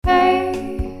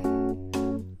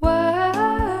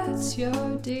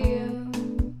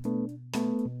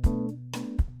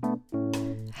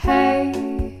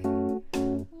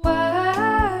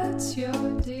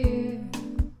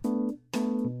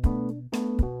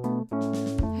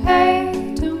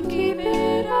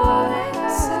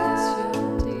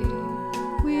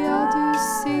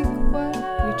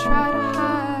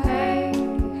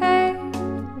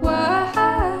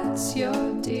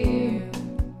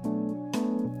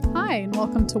Hi, and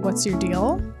welcome to What's Your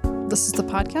Deal? This is the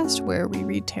podcast where we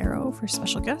read tarot for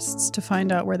special guests to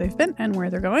find out where they've been and where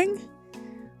they're going.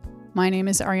 My name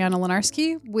is Ariana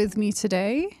Lenarski. With me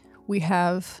today, we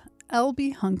have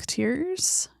Elby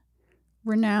Hunktears,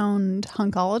 renowned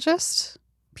hunkologist,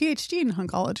 PhD in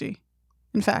hunkology,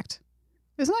 in fact.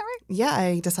 Isn't that right? Yeah,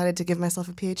 I decided to give myself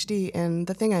a PhD in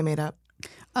the thing I made up.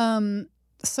 Okay,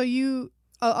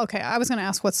 I was going to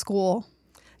ask what school.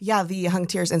 Yeah, the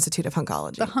Hunktears Institute of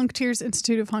Hunkology. The Hunktears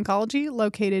Institute of Hunkology,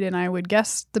 located in, I would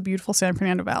guess, the beautiful San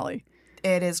Fernando Valley.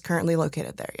 It is currently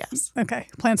located there, yes. Okay,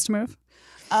 plans to move?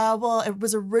 Well, it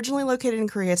was originally located in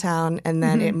Koreatown, and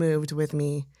then it moved with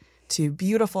me to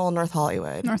beautiful North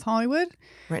Hollywood. North Hollywood?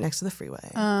 Right next to the freeway.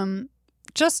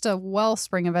 Just a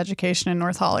wellspring of education in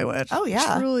North Hollywood. Oh,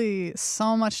 yeah. Truly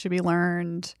so much to be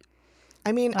learned.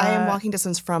 I mean, I am walking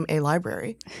distance from a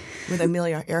library with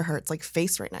Amelia Earhart's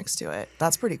face right next to it.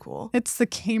 That's pretty cool. It's the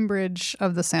Cambridge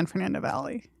of the San Fernando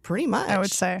Valley. Pretty much. I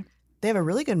would say. They have a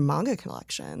really good manga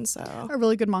collection, so. A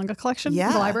really good manga collection?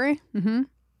 Yeah. The library? Mm-hmm.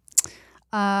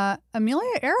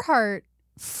 Amelia Earhart,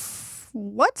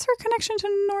 what's her connection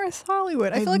to North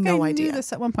Hollywood? I feel like I knew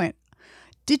this at one point.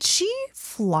 Did she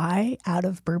fly out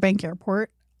of Burbank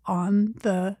Airport on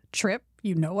the trip?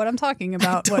 You know what I'm talking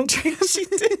about. I don't think she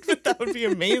did, but that would be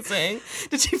amazing.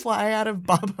 Did she fly out of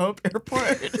Bob Hope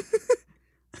Airport?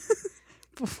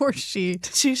 Before she...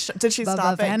 Did she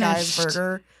stop at Guy's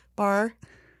Burger Bar?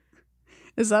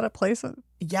 Is that a place?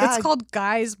 Yeah. It's called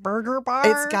Guy's Burger Bar?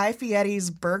 It's Guy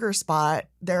Fieri's burger spot.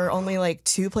 There are only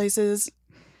two places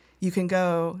you can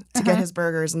go to get his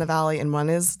burgers in the Valley, and one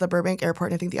is the Burbank Airport,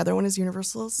 and I think the other one is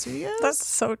Universal Studios. That's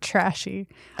so trashy.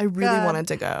 I really wanted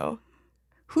to go.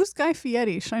 Who's Guy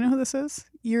Fieri? Should I know who this is?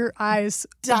 Your eyes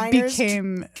Diners,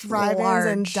 became drive-ins large.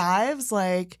 and dives.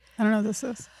 I don't know who this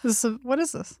is. What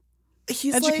is this?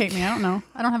 He's Educate me. I don't know.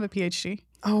 I don't have a PhD.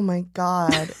 Oh my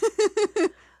God.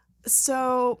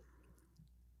 So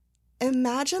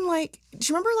imagine do you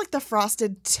remember the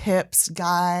Frosted Tips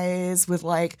guys with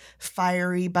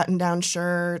fiery button-down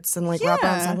shirts and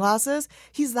wrap-around sunglasses?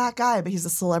 He's that guy, but he's a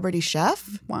celebrity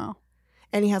chef. Wow.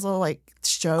 And he has little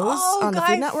shows on the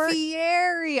Food Network. Guy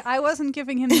Fieri. I wasn't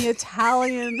giving him the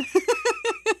Italian.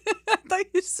 I thought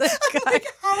you said Guy.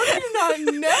 How do you not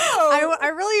know? I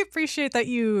really appreciate that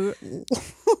you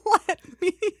let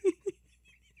me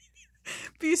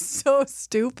be so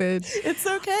stupid. It's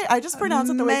okay. I just pronounce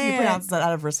it the way you pronounce it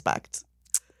out of respect.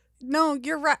 No,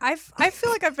 you're right. I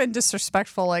feel like I've been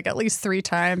disrespectful at least 3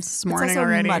 times this morning it's also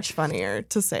already. Much funnier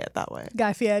to say it that way.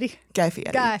 Guy Fieri. Guy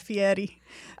Fieri. Guy Fieri.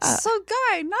 So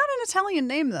Guy, not an Italian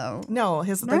name though. No, I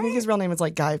think his real name is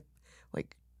Guy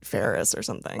Ferris or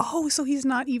something. Oh, so he's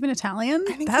not even Italian?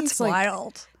 I think that's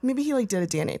wild. Maybe he did a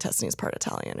DNA test and he's part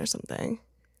Italian or something.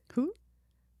 Who?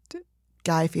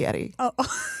 Guy Fieri. Oh.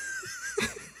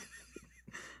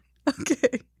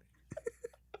 Okay.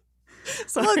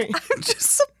 Sorry. Look, I'm just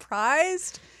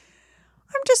surprised.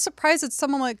 That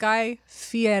someone like Guy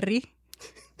Fieri.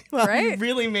 Well, right? You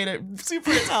really made it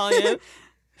super Italian.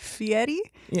 Fieri?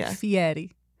 Yeah.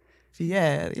 Fieri.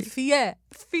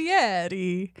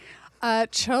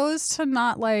 Chose to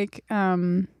not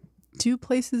do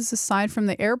places aside from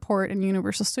the airport and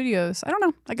Universal Studios. I don't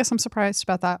know. I guess I'm surprised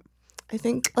about that. I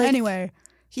think anyway.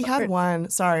 He had one.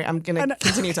 Sorry, I'm going to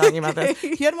continue talking about this.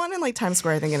 He had one in Times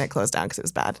Square, I think, and it closed down because it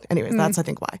was bad. Anyways, that's, I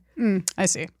think, why. I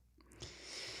see.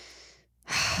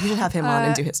 You should have him on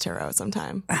and do his tarot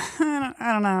sometime. I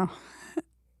don't know.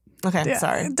 Okay, yeah,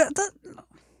 sorry.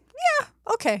 Yeah,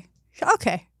 okay.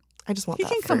 I just want he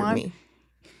that can for come on. me.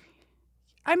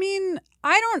 I mean,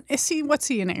 what's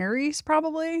he, an Aries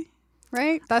probably?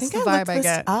 Right? That's the vibe I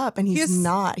get. Up and he's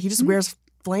not. He just wears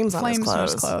flames on his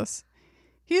clothes.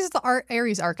 He's the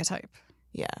Aries archetype.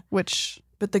 Yeah.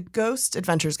 But the Ghost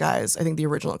Adventures guys, I think the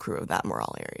original crew of that were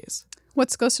all Aries.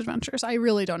 What's Ghost Adventures? I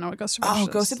really don't know what Ghost Adventures is.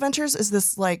 Oh, Ghost Adventures is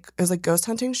this is a ghost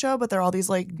hunting show, but they're all these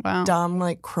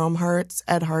dumb Chrome Hearts,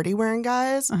 Ed Hardy wearing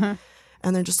guys. Uh-huh.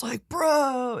 And they're just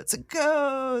bro, it's a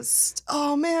ghost.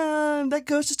 Oh man, that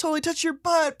ghost just totally touched your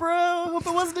butt, bro. Hope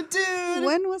it wasn't a dude.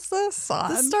 When was this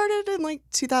on? This started in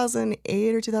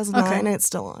 2008 or 2009 and it's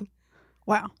still on.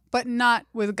 Wow. But not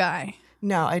with Guy.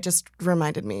 No, it just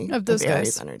reminded me of those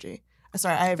Aries energy.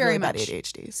 Sorry, I have really bad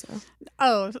ADHD. So.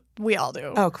 Oh, we all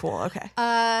do. Oh, cool. Okay.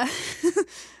 Guy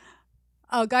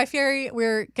Fieri,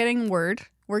 we're getting word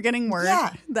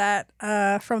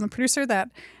that from the producer that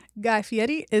Guy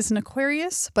Fieri is an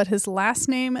Aquarius, but his last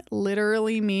name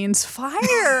literally means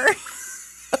fire.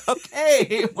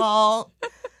 Okay, well,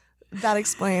 that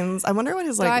explains. I wonder what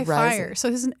his Guy rise Fire.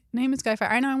 So his name is Guy Fire.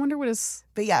 I know. I wonder what his.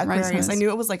 But yeah, Aquarius. Is. I knew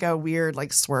it was a weird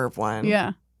swerve one.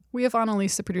 Yeah. We have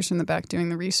Annalise, the producer in the back, doing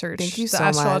the research. Thank you the so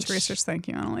astrological much. research. Thank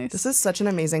you, Annalise. This is such an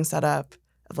amazing setup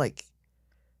of like.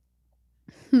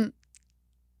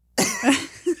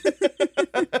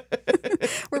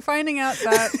 We're finding out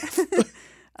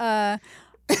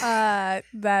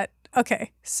that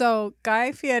okay. So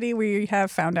Guy Fieri, we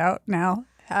have found out now.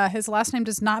 His last name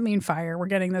does not mean fire. We're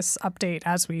getting this update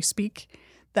as we speak.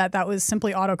 That was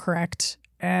simply autocorrect,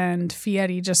 and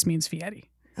Fieri just means Fieri.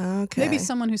 Okay. Maybe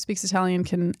someone who speaks Italian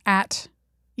can at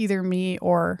either me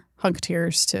or Hunk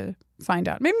Tears to find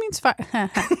out. Maybe it means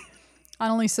fire.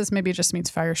 Annalise says maybe it just means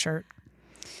fire shirt.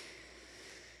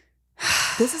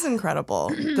 This is incredible.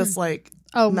 This like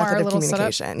Our method of little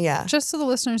communication. setup. Yeah. Just so the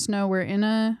listeners know, we're in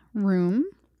a room,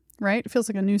 right? It feels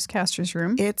like a newscaster's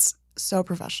room. It's so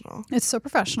professional. It's so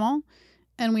professional.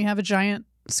 And we have a giant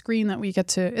screen that we get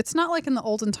to. It's not like in the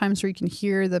olden times where you can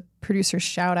hear the producer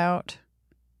shout out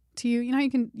to you. You know how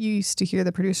you used to hear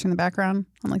the producer in the background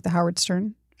on like the Howard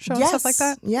Stern show and stuff like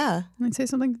that? Yeah. And they'd say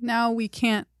something. Now we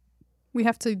can't. We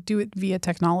have to do it via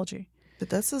technology. But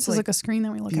this is like a screen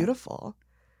that we look beautiful. at.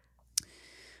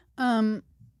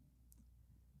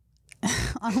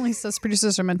 Annalise says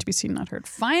producers are meant to be seen, not heard.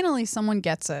 Finally, someone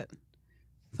gets it.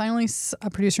 Finally, a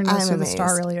producer knows who the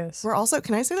star really is. We're also,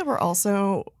 can I say that we're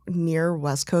also near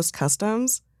West Coast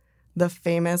Customs, the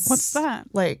famous What's that?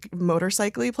 Like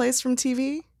motorcycle place from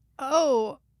TV?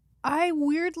 Oh, I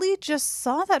weirdly just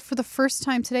saw that for the first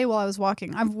time today while I was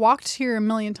walking. I've walked here a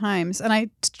million times, and I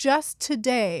just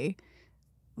today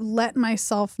let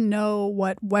myself know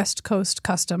what West Coast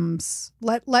Customs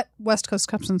let West Coast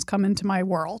Customs come into my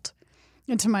world,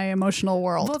 into my emotional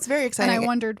world. Well, it's very exciting. And I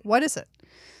wondered, what is it?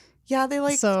 Yeah, they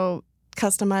like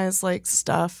customize like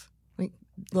stuff, like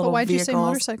little why'd vehicles. You say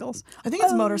motorcycles? I think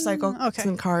it's motorcycles okay.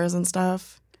 and cars and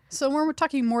stuff. So we're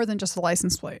talking more than just a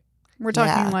license plate. We're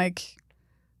talking like...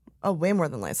 Oh, way more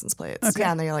than license plates. Okay.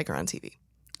 Yeah, and they're like around TV.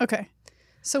 Okay.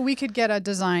 So we could get a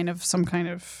design of some kind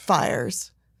of...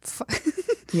 Fires.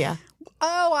 Yeah.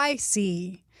 Oh, I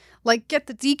see. Like get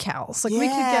the decals. Like we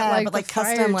could get like, but like the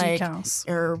custom fire like decals.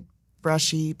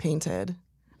 airbrushy painted.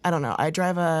 I don't know. I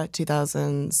drive a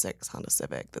 2006 Honda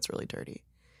Civic that's really dirty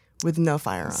with no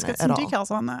fire Let's on get it some at all. decals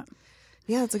on that.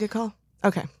 Yeah, that's a good call.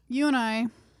 Okay. You and I,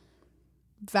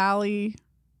 Valley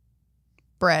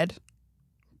bred.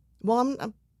 Well,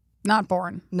 I'm not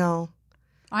born. no.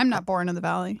 I'm not born in the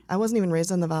Valley. I wasn't even raised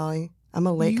in the Valley. I'm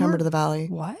a latecomer to the Valley.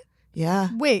 What? Yeah.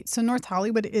 Wait, so North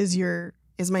Hollywood is your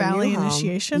Is my Valley new home.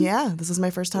 initiation? Yeah, this is my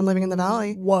first time living in the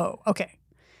Valley. Whoa. Okay.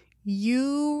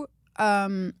 You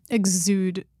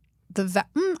exude the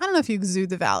I don't know if you exude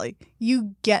the Valley.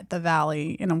 You get the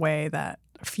Valley in a way that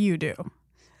few do.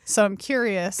 So I'm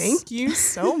curious. Thank you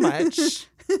so much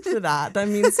for that. That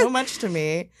means so much to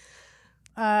me.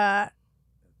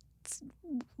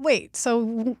 Wait.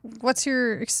 So what's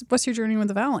your journey with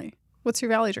the Valley? What's your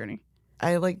Valley journey?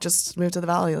 I like just moved to the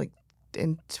Valley like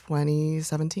in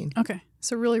 2017. Okay.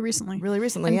 So really recently. Really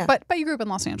recently, And, yeah. But you grew up in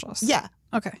Los Angeles. Yeah.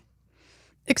 Okay.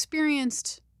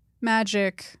 Experienced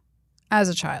magic as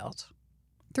a child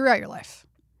throughout your life.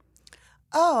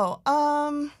 Oh,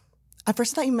 at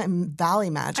first I thought you meant Valley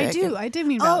magic. I did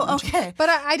mean Valley magic. Okay. But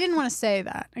I didn't want to say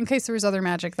that in case there was other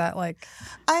magic that like...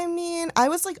 I mean, I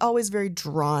was like always very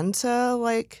drawn to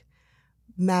like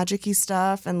magic-y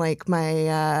stuff and like my,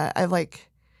 I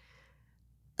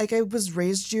was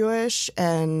raised Jewish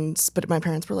but my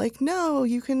parents were like, no,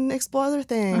 you can explore other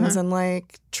things and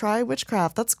like try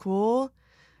witchcraft. That's cool.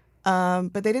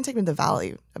 But they didn't take me to the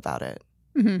Valley about it.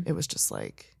 Mm-hmm. It was just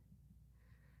like...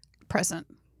 Present.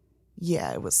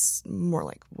 Yeah, it was more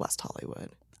like West Hollywood.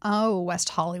 Oh, West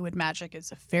Hollywood magic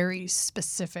is a very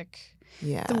specific...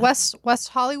 Yeah. The West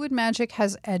Hollywood magic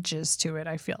has edges to it,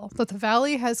 I feel. But the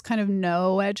Valley has kind of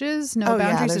no edges, no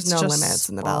boundaries. Yeah, there's it's no just limits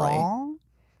in the sprawl, Valley.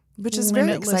 Which is very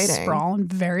limitless exciting. sprawl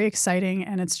and very exciting,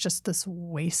 and it's just this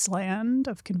wasteland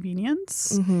of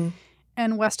convenience. Mm-hmm.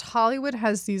 And West Hollywood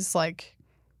has these like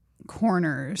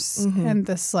corners and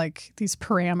this like these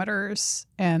parameters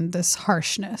and this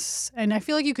harshness. And I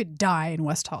feel like you could die in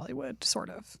West Hollywood, sort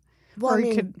of. Well, or I you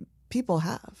mean, could. people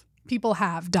have. People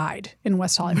have died in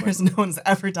West Hollywood. Whereas no one's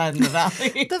ever died in the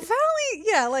Valley. The Valley,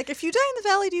 yeah. Like, if you die in the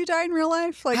Valley, do you die in real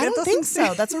life? Like, I it don't doesn't think so.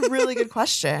 seem- That's a really good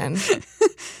question.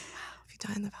 If you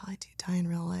die in the Valley, do you die in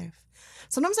real life?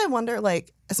 Sometimes I wonder,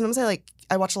 like,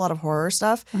 I watch a lot of horror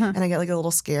stuff and I get like a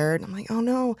little scared. I'm like, oh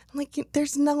no. I'm like,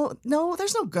 there's no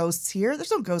ghosts here.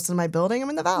 There's no ghosts in my building. I'm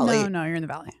in the Valley. No, you're in the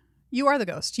Valley. You are the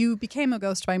ghost. You became a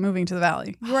ghost by moving to the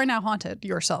Valley. You are now haunted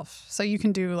yourself. So you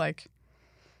can do like...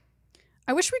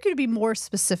 I wish we could be more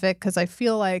specific because I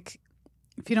feel like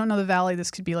if you don't know the Valley,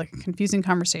 this could be like a confusing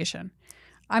conversation.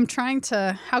 I'm trying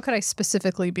to... How could I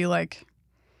specifically be like...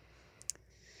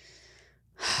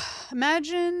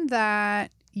 Imagine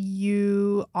that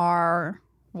you are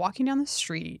walking down the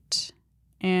street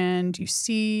and you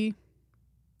see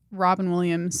Robin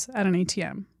Williams at an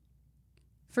ATM.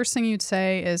 First thing you'd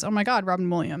say is, "Oh my God, Robin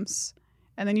Williams."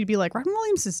 And then you'd be like, "Robin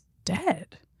Williams is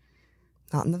dead."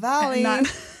 Not in the valley.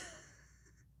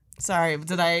 Sorry,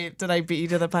 did I beat you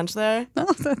to the punch there? No,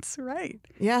 that's right.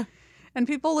 Yeah. And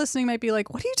people listening might be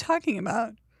like, "What are you talking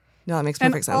about?" No, that makes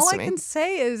perfect sense to me. All I can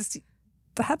say is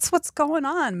that's what's going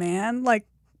on, man. Like,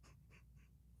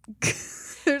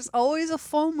 there's always a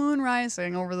full moon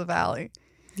rising over the valley.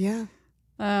 Yeah.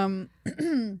 Wow.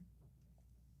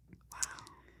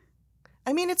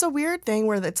 I mean, it's a weird thing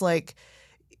where it's like,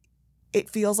 it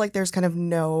feels like there's kind of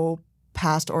no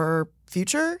past or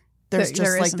future. There's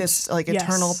just like this like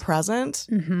eternal present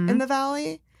in the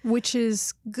valley, which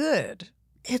is good.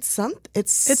 It's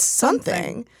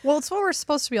something. Well, it's what we're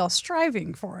supposed to be all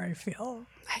striving for, I feel.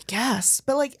 I guess.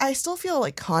 But like I still feel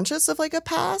like conscious of like a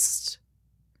past.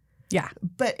 Yeah.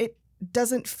 But it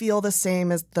doesn't feel the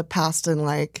same as the past in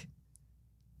like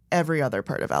every other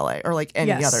part of LA or like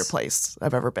any other place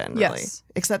I've ever been, really. Yes.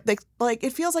 Except like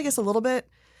it feels like it's a little bit,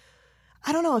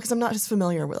 I don't know, because I'm not as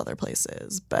familiar with other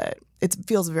places, but it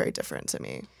feels very different to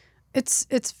me. It's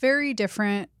very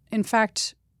different. In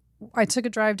fact, I took a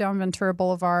drive down Ventura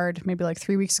Boulevard maybe like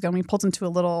 3 weeks ago, and we pulled into a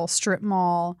little strip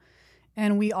mall,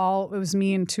 and it was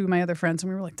me and two of my other friends,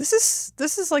 and we were like, this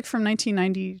is like from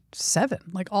 1997,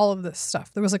 like all of this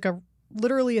stuff. There was like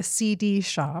literally a CD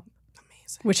shop.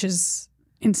 Amazing. Which is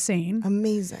insane.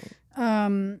 Amazing.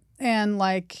 And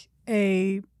like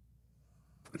I'm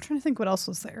trying to think what else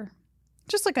was there.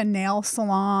 Just like a nail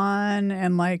salon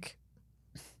and like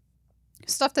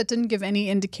stuff that didn't give any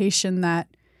indication that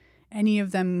any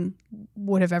of them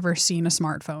would have ever seen a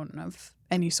smartphone of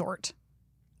any sort.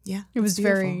 Yeah. It was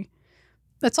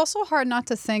it's also hard not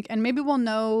to think, and maybe we'll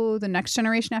know the next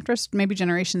generation after us, maybe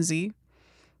Generation Z.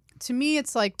 To me,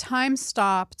 it's like time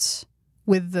stopped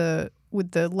with the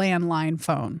landline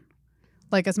phone.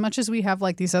 Like as much as we have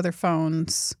like these other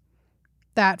phones,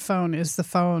 that phone is the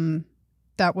phone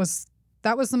that was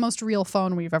the most real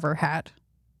phone we've ever had.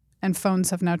 And phones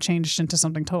have now changed into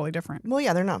something totally different. Well,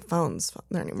 yeah, they're not phones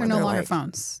anymore. They're no longer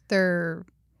phones. They're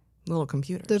little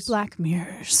computers. The Black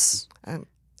Mirrors. I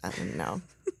don't know.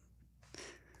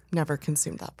 Never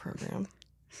consumed that program.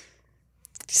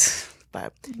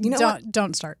 But you know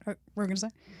don't start. We're gonna say.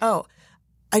 Oh,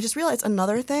 I just realized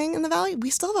another thing in the valley.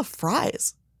 We still have a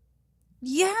Fry's.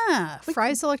 Yeah, like,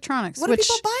 Fry's Electronics. What do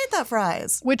people buy at that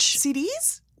Fry's? Which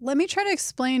CDs? Let me try to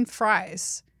explain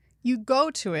Fry's. You go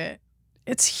to it.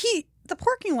 It's the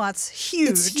parking lot's huge.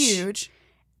 It's huge.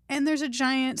 And there's a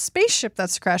giant spaceship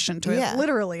that's crashed into it. Yeah.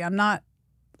 Literally, I'm not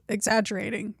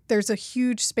exaggerating. There's a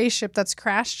huge spaceship that's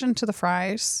crashed into the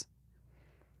Fry's.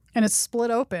 And it's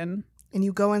split open. And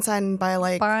you go inside and buy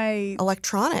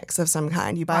electronics of some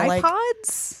kind. You buy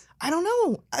iPods? I don't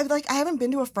know. I haven't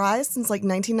been to a Fry's since like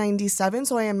 1997,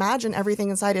 so I imagine everything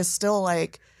inside is still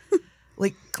like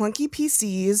clunky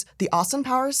PCs, the Austin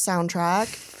Powers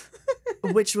soundtrack,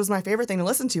 which was my favorite thing to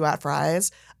listen to at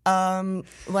Fry's.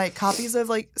 Like copies of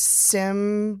like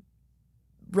Sim,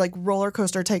 like Roller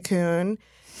Coaster Tycoon,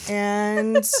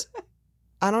 and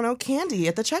I don't know, candy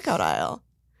at the checkout aisle.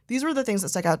 These were the things that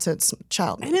stuck out to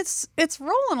child me. And it's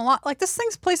rolling a lot. Like this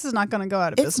place is not going to go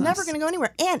out of business. It's never going to go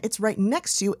anywhere. And it's right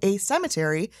next to a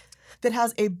cemetery that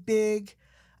has a big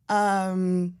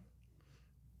like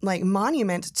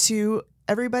monument to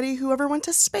everybody who ever went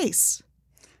to space.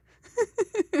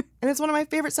 And it's one of my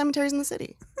favorite cemeteries in the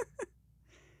city.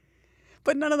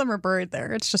 But none of them are buried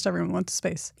there. It's just everyone went to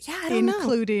space. Yeah, I don't know.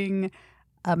 Including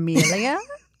Amelia.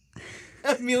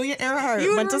 Amelia Earhart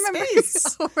went to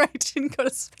space. Oh, right. She didn't go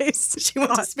to space. She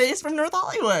went to space from North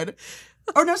Hollywood.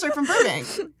 Or no, sorry, from Burbank.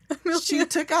 She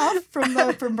took off from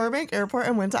Burbank Airport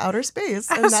and went to outer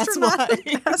space. And that's why.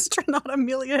 Astronaut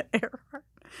Amelia Earhart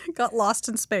got lost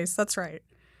in space. That's right.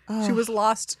 Oh, she was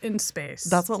lost in space.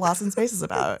 That's what Lost in Space is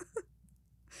about.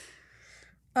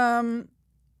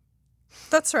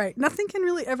 That's right. Nothing can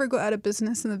really ever go out of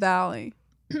business in the valley.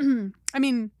 I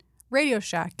mean, Radio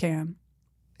Shack can.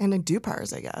 And in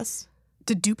Dupars, I guess.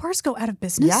 Did Dupars go out of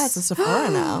business? Yeah, it's a Sephora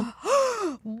now.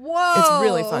 Whoa. It's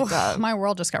really fucked up. My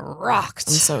world just got rocked.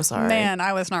 I'm so sorry. Man,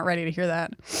 I was not ready to hear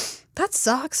that. That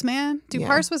sucks, man.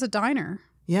 Dupars was a diner.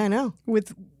 Yeah, I know.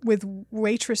 With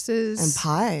waitresses. And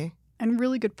pie. And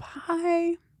really good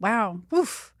pie. Wow.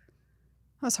 Oof.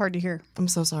 That was hard to hear. I'm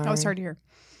so sorry. That was hard to hear.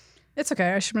 It's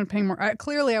okay. I should have been paying more.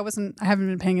 Clearly, I haven't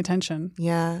been paying attention.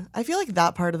 Yeah. I feel like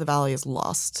that part of the valley is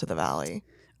lost to the valley.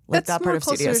 Like that part of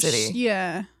Studio City.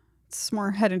 Yeah. It's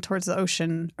more heading towards the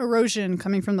ocean. Erosion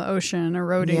coming from the ocean,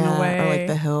 eroding Yeah, away. or like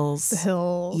the hills. The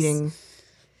hills.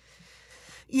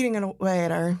 Eating it away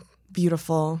at our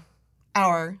beautiful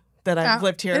hour that I've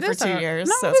lived here for 2 years.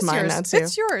 No, So it it's is mine yours. now too.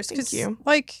 It's yours. Thank you.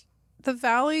 Like the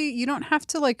valley, you don't have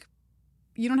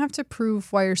to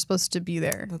prove why you're supposed to be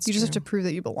there. That's you just have true. to prove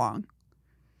that you belong.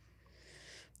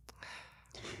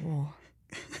 Cool.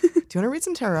 Do you want to read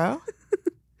some tarot?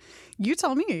 You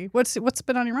tell me. What's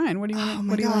been on your mind? What do you want? Oh my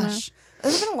what do you want gosh.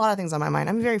 There's been a lot of things on my mind.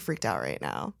 I'm very freaked out right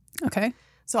now. Okay.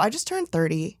 So I just turned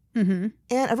 30 Mm-hmm.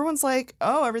 and everyone's like,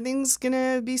 oh, everything's going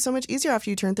to be so much easier after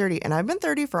you turn 30. And I've been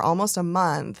 30 for almost a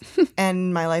month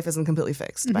and my life isn't completely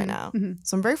fixed by now. Mm-hmm.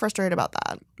 So I'm very frustrated about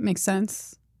that. Makes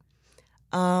sense.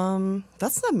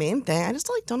 That's the main thing. I just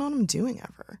don't know what I'm doing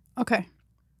ever. Okay.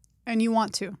 And you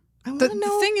want to. I want The to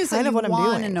know thing is kind that of you what I'm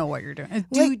want to doing. know what you're doing.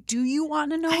 Like, Do you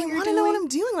want to know what I you're want doing? to know what I'm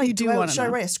doing. Like, You do wanna should I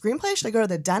know. write a screenplay? Should I go to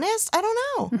the dentist? I don't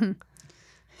know. Mhm.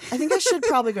 I think I should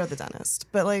probably go to the dentist,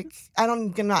 but I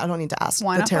don't need to ask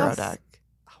Why the not tarot both? deck.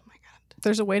 Oh my god.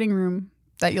 There's a waiting room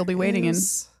that you'll be waiting in.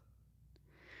 Yes.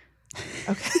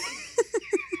 Okay.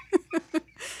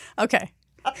 Okay.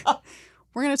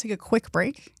 We're going to take a quick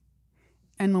break.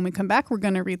 And when we come back, we're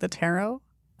going to read the tarot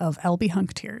of LB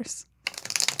Hunk Tears.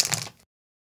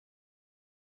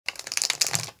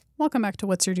 Welcome back to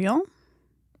What's Your Deal?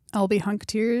 LB Hunk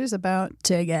Tears about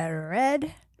to get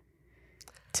read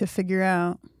to figure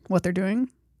out what they're doing,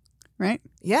 right?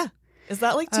 Yeah. Is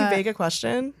that too vague a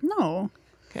question? No.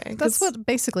 Okay. That's what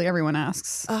basically everyone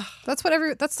asks. Ugh. That's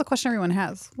the question everyone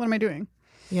has. What am I doing?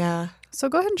 Yeah. So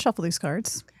go ahead and shuffle these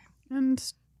cards. And,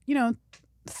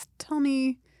 tell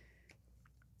me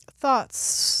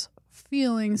thoughts,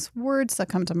 feelings, words that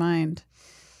come to mind.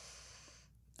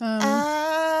 Is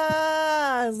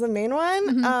the main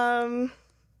one?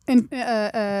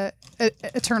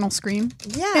 Eternal Scream.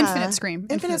 Yeah. Infinite Scream.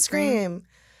 Infinite Scream.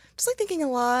 Just thinking a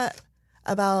lot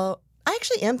about, I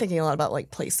actually am thinking a lot about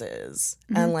places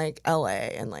and LA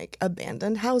and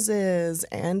abandoned houses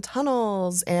and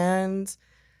tunnels and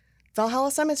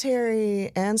Valhalla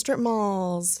Cemetery and strip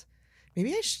malls.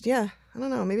 Maybe I should, I don't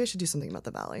know. Maybe I should do something about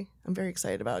the Valley. I'm very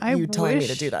excited about you telling me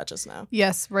to do that just now.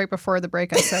 Yes, right before the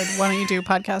break I said, why don't you do a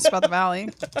podcast about the Valley?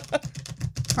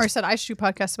 Or I said I should do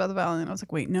podcasts about the Valley. And I was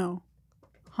like, wait, no.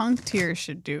 Hunk Tears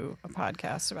should do a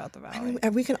podcast about the Valley. I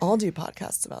mean, we can all do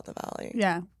podcasts about the Valley.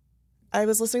 Yeah. I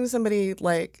was listening to somebody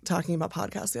talking about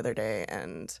podcasts the other day,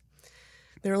 and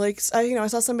they were like, I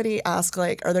saw somebody ask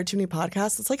are there too many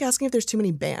podcasts? It's like asking if there's too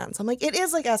many bands. I'm like, it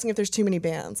is like asking if there's too many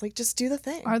bands. Just do the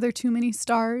thing. Are there too many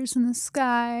stars in the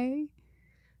sky?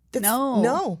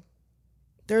 No.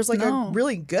 There's No. a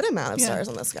really good amount of Yeah. stars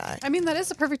in the sky. I mean, that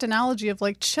is a perfect analogy of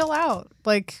chill out.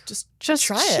 Just Just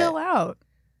try chill it. out.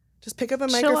 Just pick up a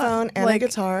Chill out. microphone and a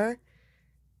guitar,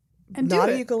 And not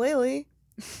do a it. ukulele.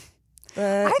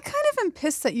 But I kind of am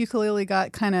pissed that ukulele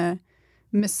got kind of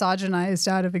misogynized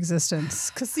out of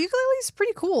existence because the ukulele is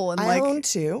pretty cool and I own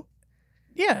two,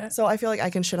 yeah. so I feel like I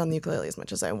can shit on the ukulele as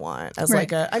much as I want. As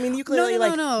Right. ukulele,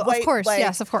 No. white, Of course,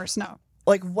 yes, of course, no.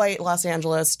 white Los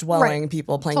Angeles dwelling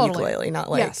people playing Totally. ukulele, not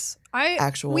Yes,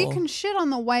 actual. We can shit on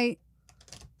the white.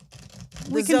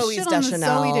 We The can Zooey shit on the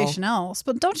Deschanel. Zooey Deschanel's,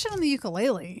 but don't shit on the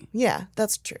ukulele. Yeah,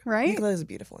 that's true. Right? Ukulele is a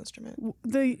beautiful instrument.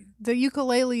 The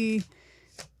ukulele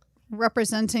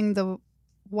representing the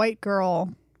white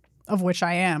girl, of which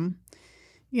I am,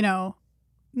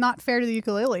 not fair to the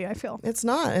ukulele, I feel. It's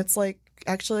not. It's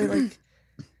actually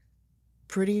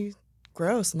pretty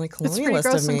gross and It's colonialist pretty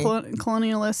gross of me. and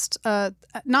colonialist.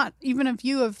 Not even a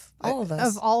view of All of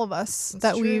us. Of all of us That's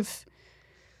that true. we've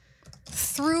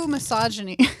through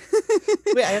misogyny.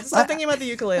 Wait, I have to stop thinking about the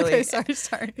ukulele. Okay,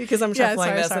 sorry. Because I'm Yeah,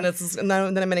 shuffling sorry, this, sorry. and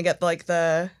then I'm gonna get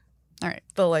the All right.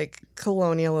 the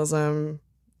colonialism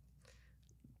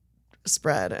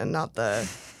spread and not the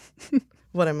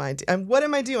what am I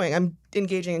doing? I'm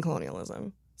engaging in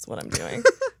colonialism. That's what I'm doing.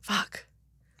 Fuck.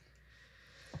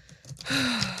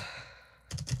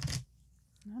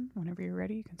 Whenever you're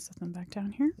ready, you can set them back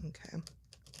down here. Okay.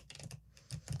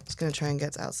 Just gonna try and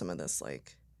get out some of this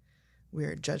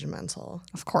weird judgmental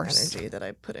Of course. energy that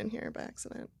I put in here by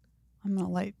accident. I'm going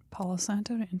to light Palo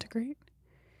Santo to integrate.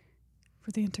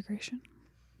 For the integration,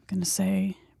 I'm going to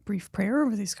say a brief prayer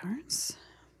over these cards.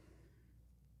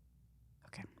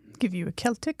 Okay. Give you a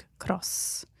Celtic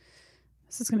cross.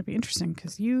 This is going to be interesting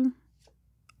because you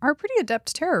are a pretty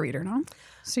adept tarot reader, no?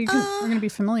 So you're going to be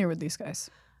familiar with these guys.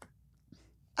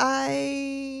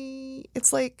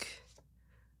 It's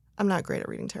I'm not great at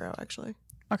reading tarot, actually.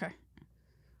 Okay.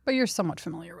 But you're somewhat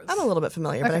familiar with I'm a little bit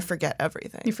familiar, but Okay. I forget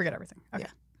everything. You forget everything. Okay. Yeah.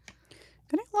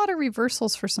 Getting a lot of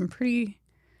reversals for some pretty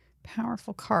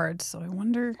powerful cards, so I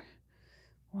wonder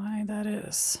why that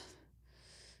is.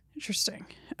 Interesting.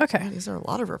 Okay. These are a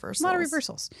lot of reversals. A lot of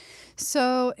reversals.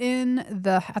 So at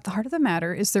the heart of the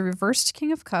matter is the reversed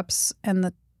King of Cups and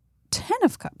the Ten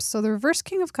of Cups. So the reversed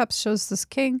King of Cups shows this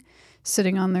king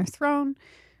sitting on their throne,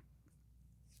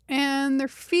 and their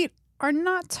feet are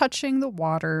not touching the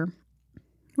water,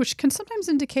 which can sometimes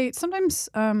indicate,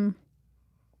 one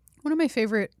of my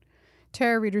favorite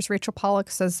tarot readers, Rachel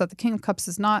Pollack, says that the King of Cups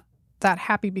is not that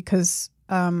happy because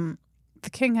the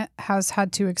king has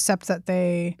had to accept that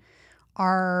they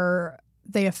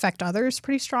affect others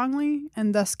pretty strongly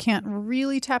and thus can't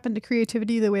really tap into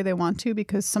creativity the way they want to,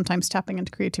 because sometimes tapping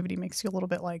into creativity makes you a little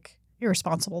bit like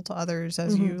irresponsible to others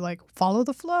as you like follow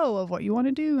the flow of what you want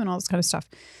to do and all this kind of stuff.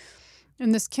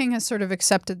 And this king has sort of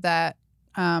accepted that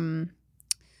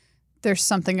there's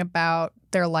something about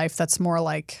their life that's more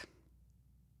like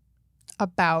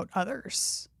about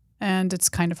others. And it's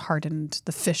kind of hardened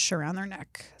the fish around their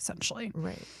neck, essentially.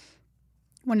 Right.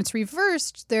 When it's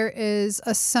reversed, there is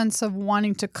a sense of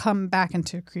wanting to come back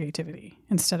into creativity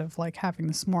instead of like having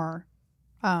this more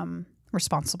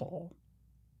responsible.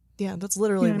 Yeah, that's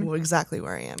literally exactly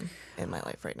where I am in my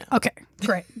life right now. Okay,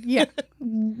 great. Yeah.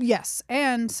 Yes.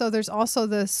 And so there's also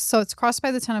this, so it's crossed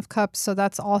by the Ten of Cups. So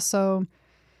that's also,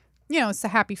 it's the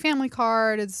happy family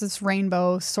card. It's this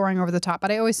rainbow soaring over the top.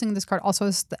 But I always think this card also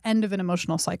is the end of an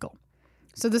emotional cycle.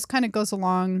 So this kind of goes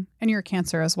along, and you're a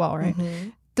Cancer as well, right? Mm-hmm.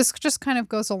 This just kind of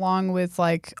goes along with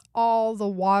like all the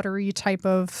watery type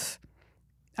of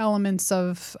elements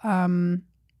of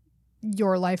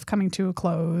your life coming to a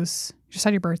close. You just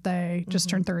had your birthday, just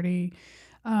turned 30.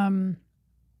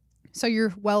 So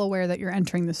you're well aware that you're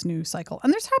entering this new cycle.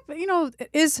 And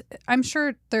there's, I'm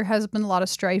sure there has been a lot of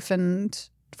strife and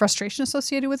frustration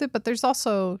associated with it, but there's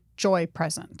also joy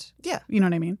present. Yeah. You know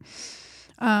what I mean?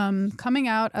 Coming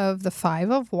out of the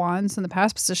Five of Wands in the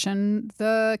past position,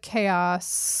 the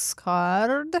Chaos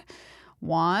card,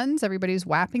 wands, everybody's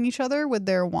whapping each other with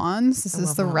their wands. This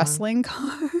is the wrestling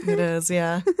card. It is,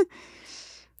 yeah.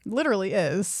 Literally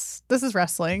is. This is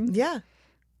wrestling. Yeah.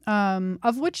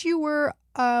 Of which you were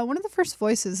one of the first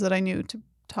voices that I knew to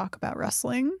talk about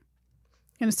wrestling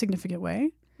in a significant way.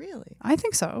 Really? I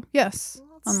think so. Yes.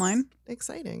 Well, online.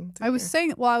 Exciting. I was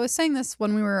saying this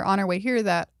when we were on our way here,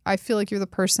 that I feel like you're the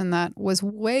person that was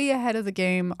way ahead of the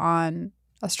game on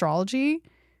astrology,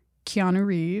 Keanu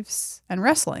Reeves, and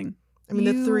wrestling. I mean,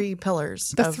 the three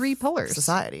pillars of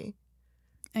society.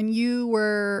 And you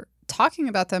were talking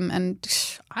about them, and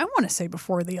I want to say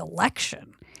before the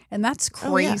election. And that's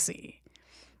crazy.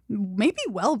 Maybe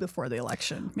well before the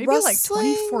election. Maybe like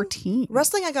 2014.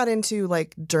 Wrestling I got into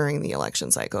like during the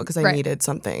election cycle because I needed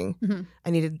something. Mm-hmm. I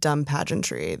needed dumb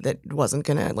pageantry that wasn't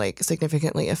going to like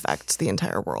significantly affect the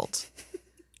entire world.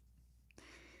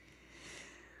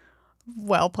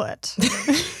 Well put.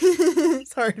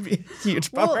 Sorry to be a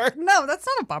huge bummer. Well, no, that's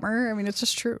not a bummer. I mean, it's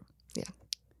just true. Yeah.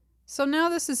 So now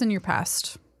this is in your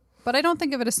past. But I don't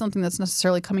think of it as something that's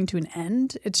necessarily coming to an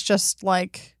end. It's just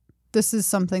like this is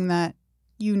something that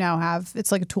you now have.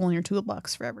 It's like a tool in your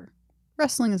toolbox forever.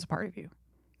 Wrestling is a part of you.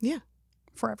 Yeah.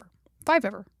 Forever.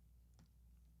 Ever.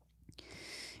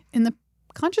 In the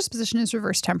conscious position is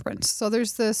reverse temperance. So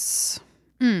there's this.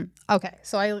 Okay.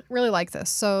 So I really like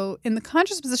this. So in the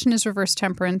conscious position is reverse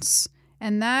temperance.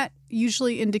 And that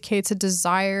usually indicates a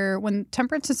desire. When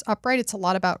temperance is upright, it's a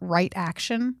lot about right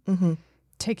action. Mm-hmm.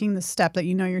 Taking the step that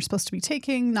you know you're supposed to be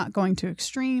taking, not going to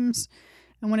extremes.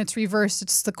 And when it's reversed,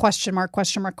 it's the question mark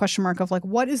of like,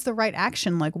 what is the right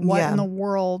action? Like, what in the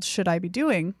world should I be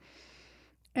doing?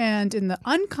 And in the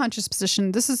unconscious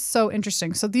position, this is so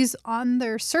interesting. So these on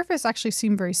their surface actually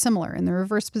seem very similar. In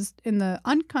the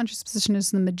unconscious position is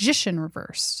the magician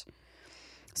reversed.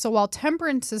 So while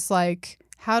temperance is like,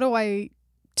 how do I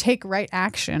take right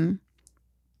action?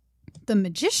 The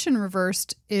magician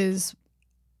reversed is,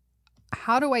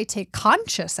 how do I take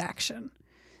conscious action?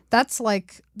 That's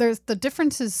like, the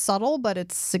difference is subtle, but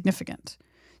it's significant.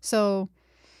 So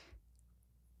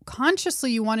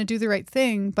consciously you want to do the right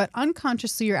thing, but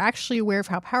unconsciously you're actually aware of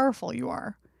how powerful you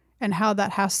are and how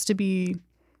that has to be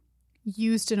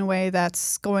used in a way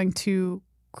that's going to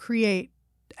create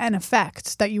an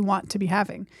effect that you want to be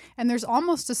having. And there's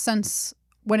almost a sense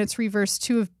when it's reversed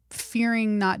too of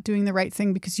fearing not doing the right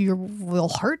thing because you will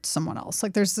hurt someone else.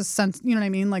 Like there's this sense, you know what I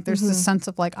mean? Like there's this sense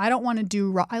of like, I don't want to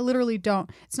do wrong. I literally don't.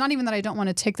 It's not even that I don't want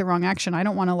to take the wrong action. I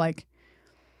don't want to like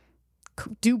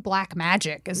do black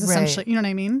magic is essentially, you know what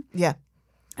I mean? Yeah.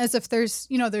 As if there's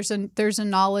a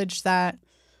knowledge that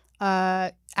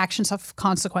actions have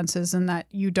consequences and that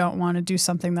you don't want to do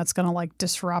something that's going to like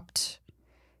just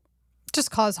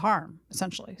cause harm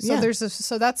essentially. So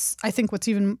so that's, I think, what's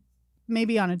even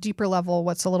maybe on a deeper level,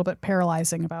 what's a little bit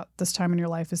paralyzing about this time in your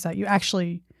life is that you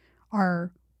actually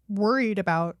are worried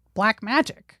about black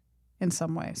magic in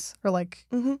some ways, or like,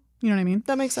 you know what I mean?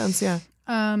 That makes sense. Yeah.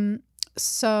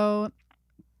 So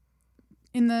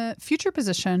in the future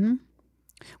position,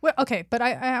 well, okay, but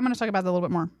I'm going to talk about that a little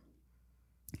bit more.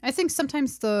 I think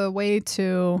sometimes the way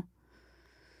to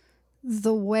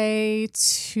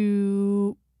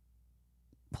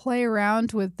play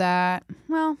around with that,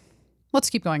 well, let's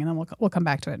keep going and then we'll come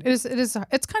back to it. It's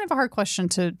kind of a hard question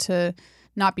to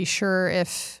not be sure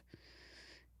if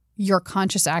your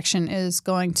conscious action is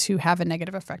going to have a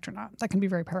negative effect or not. That can be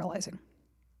very paralyzing.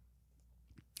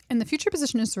 And the future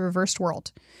position is the reversed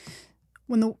world.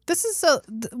 When the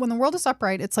world is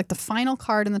upright, it's like the final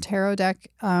card in the tarot deck.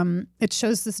 It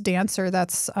shows this dancer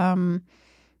that's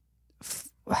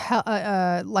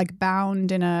like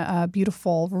bound in a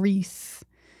beautiful wreath,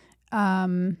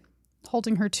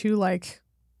 holding her two, like,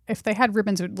 if they had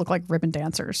ribbons, it would look like ribbon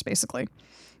dancers, basically.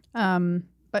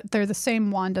 But they're the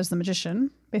same wand as the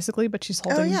magician, basically, but she's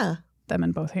holding them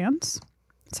in both hands.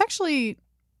 It's actually,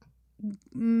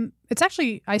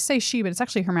 I say she, but it's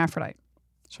actually hermaphrodite.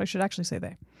 So I should actually say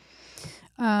they.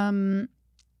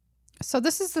 So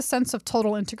this is the sense of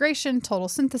total integration, total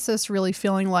synthesis, really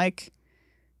feeling like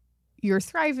you're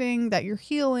thriving, that you're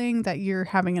healing, that you're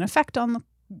having an effect on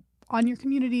your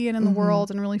community and in the world,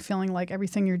 and really feeling like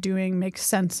everything you're doing makes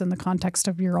sense in the context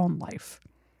of your own life.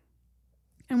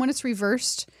 And when it's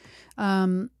reversed,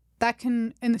 that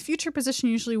can, in the future position,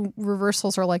 usually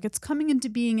reversals are like it's coming into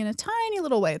being in a tiny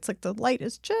little way. It's like the light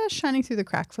is just shining through the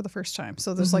crack for the first time.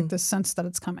 So there's like this sense that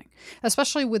it's coming,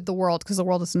 especially with the world, because the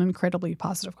world is an incredibly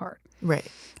positive card. Right.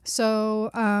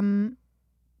 So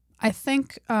I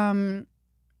think, and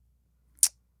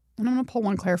I'm going to pull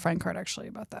one clarifying card actually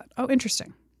about that. Oh,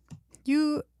 interesting.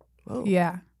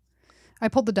 Yeah. I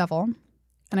pulled the Devil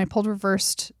and I pulled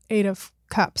reversed 8 of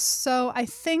Cups. So I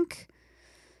think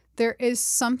there is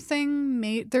something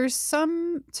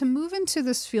to move into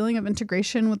this feeling of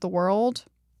integration with the world.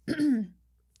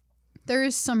 There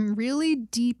is some really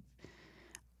deep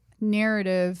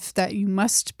narrative that you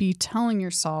must be telling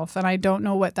yourself. And I don't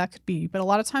know what that could be. But a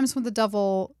lot of times with the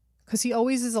Devil, because he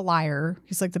always is a liar.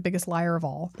 He's like the biggest liar of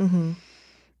all.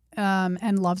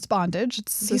 And loves bondage.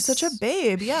 He's such a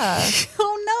babe. Yeah.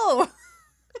 Oh, no.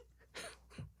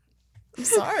 I'm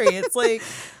sorry. It's like...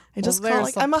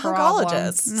 I'm a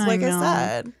hunkologist. I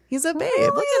said, he's a babe.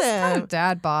 Look at him. Kind of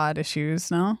dad bod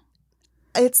issues, no?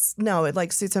 It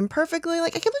like suits him perfectly.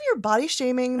 Like, I can't believe you're body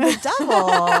shaming the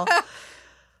Devil.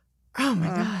 Oh my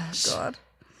gosh. God.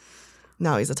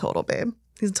 No, he's a total babe.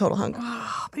 He's a total hunk.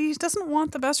 But he doesn't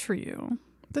want the best for you.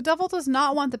 The Devil does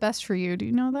not want the best for you. Do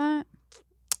you know that?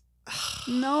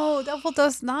 No, Devil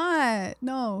does not.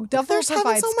 No, Devil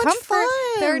provides so comfort.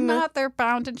 Fun. They're not. They're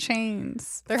bound in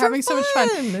chains. They're having so much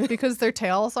fun because their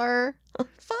tails are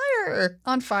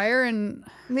on fire and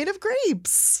made of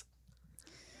grapes.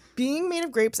 Being made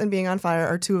of grapes and being on fire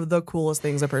are two of the coolest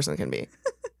things a person can be.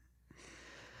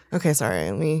 Okay, sorry.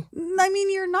 I mean,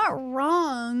 you're not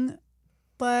wrong,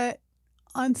 but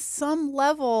on some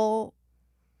level,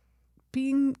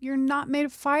 you're not made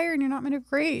of fire and you're not made of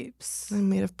grapes. I'm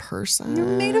made of person. You're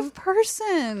made of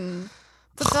person.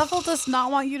 The Devil does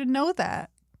not want you to know that.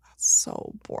 That's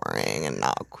so boring and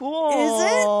not cool.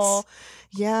 Is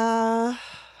it? Yeah.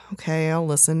 Okay, I'll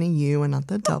listen to you and not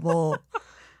the Devil.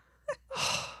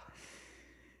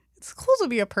 It's cool to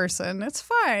be a person. It's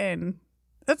fine.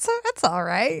 It's all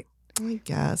right. I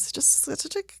guess. Just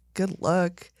such a good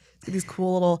look. These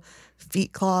cool little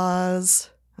feet claws.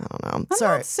 I don't know. I'm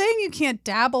not saying you can't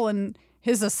dabble in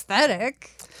his aesthetic.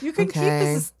 You can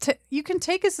you can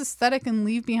take his aesthetic and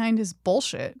leave behind his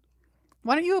bullshit.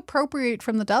 Why don't you appropriate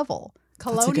from the Devil?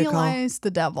 Colonialize the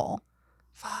Devil.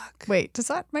 Fuck. Wait, does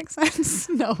that make sense?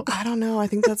 No. I don't know. I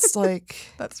think that's like...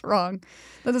 That's wrong.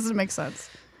 That doesn't make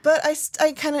sense. But I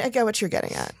get what you're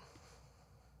getting at.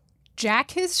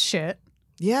 Jack his shit.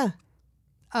 Yeah.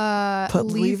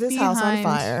 Leave his house on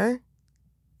fire.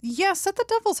 Yeah, set the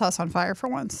Devil's house on fire for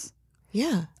once.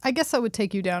 Yeah. I guess I would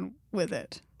take you down with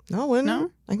it. No, wouldn't. No?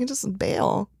 I can just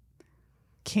bail.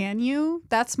 Can you?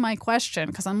 That's my question,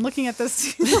 because I'm looking at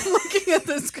this. I'm looking at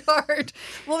this card.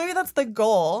 Well, maybe that's the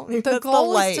goal. Maybe the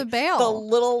goal is to bail. The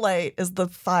little light is the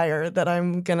fire that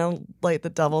I'm gonna light the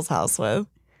Devil's house with.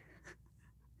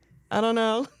 I don't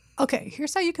know. Okay,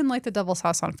 here's how you can light the Devil's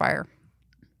house on fire.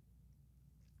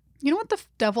 You know what the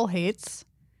Devil hates?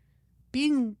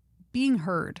 Being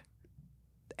heard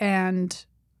and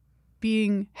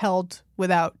being held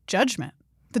without judgment.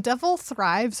 The Devil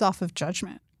thrives off of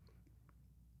judgment.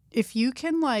 If you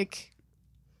can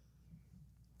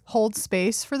hold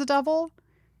space for the Devil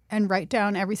and write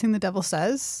down everything the devil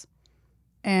says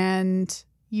and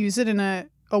use it in a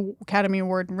Academy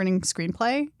Award winning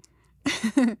screenplay.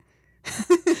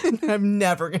 I'm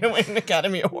never going to win an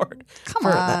Academy Award. Come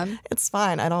on. It's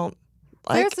fine. I don't.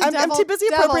 I'm too busy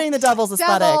appropriating the devil's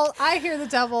aesthetic. Devil, I hear the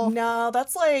devil. No,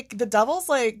 that's like, the devil's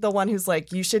like the one who's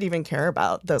like, you should even care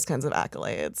about those kinds of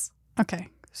accolades. Okay.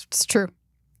 It's true.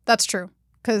 That's true.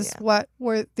 Because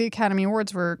the Academy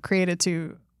Awards were created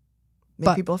to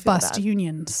Make people feel bust bad.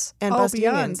 unions. And bust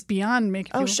unions. Beyond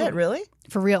making people shit, feel really?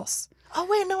 For reals. Oh,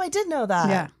 wait, no, I did know that.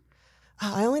 Yeah.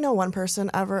 Oh, I only know one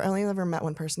person ever. I only ever met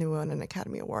one person who won an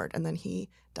Academy Award, and then he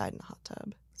died in a hot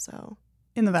tub. So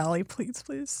In the Valley,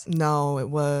 please. no, it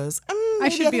was. I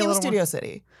should be a little Studio more.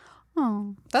 City.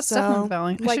 Oh, that's definitely the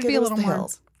Valley. I should be a little more.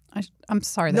 I'm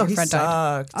sorry that No, your he friend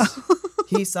died. sucked.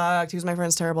 He sucked. He was my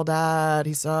friend's terrible dad.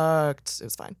 He sucked. It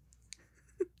was fine.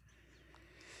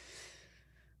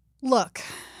 Look,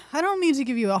 I don't need to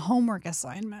give you a homework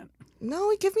assignment.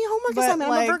 No, give me a homework But, assignment.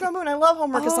 I'm a Virgo moon. I love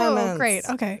homework assignments. Oh, great.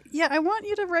 Okay. Yeah, I want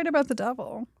you to write about the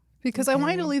devil because I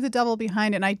want you to leave the devil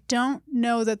behind, and I don't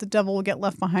know that the devil will get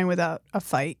left behind without a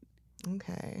fight.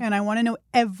 Okay. And I want to know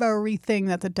everything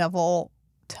that the devil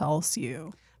tells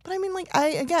you. But I mean, like,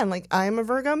 I'm a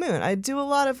Virgo moon. I do a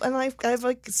lot of, and I have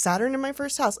like Saturn in my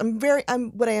first house.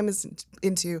 What I am is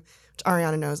into, which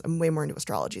Ariana knows, I'm way more into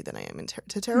astrology than I am into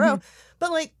tarot. Mm-hmm.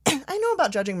 But like, I know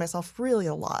about judging myself really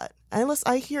a lot.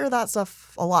 I hear that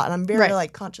stuff a lot, and I'm very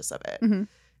like conscious of it. Mm-hmm.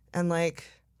 And like,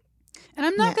 and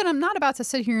I'm not about to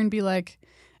sit here and be like,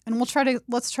 and let's try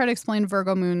to explain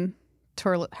Virgo moon to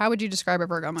our, how would you describe a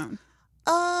Virgo moon?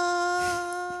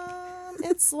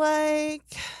 It's like,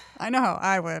 I know how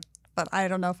I would, but I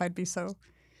don't know if I'd be so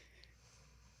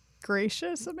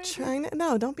gracious.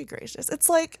 No, don't be gracious. It's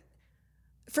like,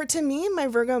 to me, my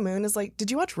Virgo moon is like, did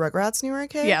you watch Rugrats when you were a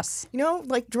kid? Yes. You know,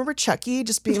 like, do you remember Chucky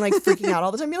just being like freaking out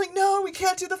all the time? Being like, no, we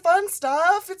can't do the fun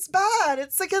stuff. It's bad.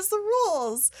 It's against the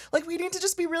rules. Like, we need to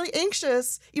just be really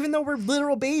anxious, even though we're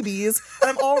literal babies.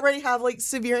 And I'm already have like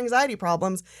severe anxiety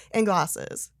problems and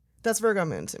glasses. That's Virgo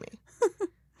moon to me.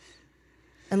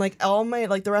 And like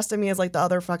the rest of me is like the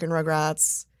other fucking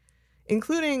Rugrats,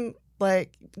 including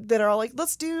like that are all like,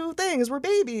 let's do things. We're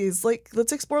babies. Like,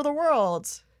 let's explore the world.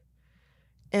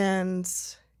 And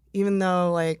even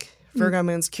though like Virgo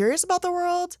moon's curious about the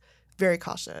world, very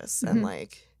cautious and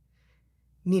like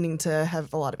needing to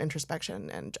have a lot of introspection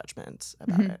and judgment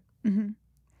about it. Mm-hmm.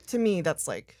 To me, that's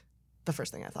like the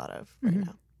first thing I thought of right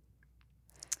now.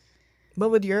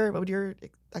 What would your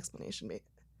explanation be?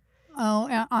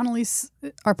 Oh, Annalise,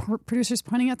 our producer's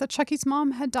pointing out that Chucky's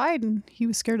mom had died and he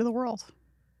was scared of the world,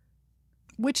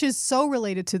 which is so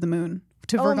related to the moon,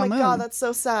 to Virgo moon. Oh my God, that's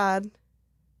so sad.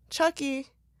 Chucky.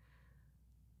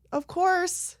 Of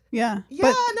course. Yeah. Yeah,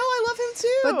 no, I love him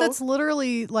too. But that's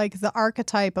literally like the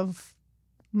archetype of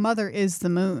mother is the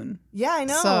moon. Yeah, I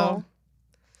know. So,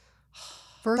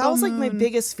 Virgo that was like my moon,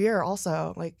 biggest fear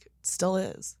also. Like, still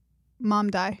is. Mom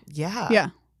die. Yeah. Yeah.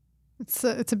 It's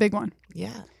a big one.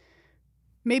 Yeah.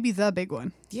 Maybe the big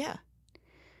one. Yeah.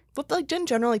 But like in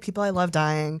general, like people I love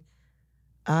dying.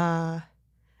 And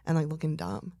like looking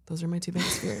dumb. Those are my two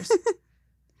biggest fears.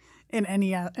 In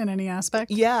any aspect?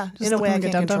 Yeah. Just in a way I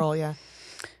looking can't like a control, yeah.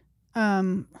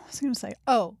 What was I going to say?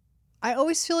 Oh, I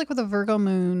always feel like with a Virgo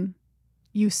moon,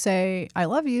 you say, I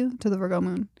love you to the Virgo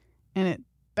moon, and it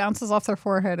bounces off their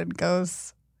forehead and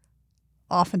goes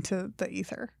off into the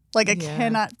ether. Like it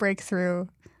cannot break through,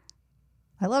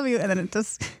 I love you, and then it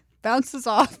just bounces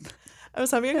off. I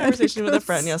was having a conversation with a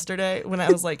friend yesterday when I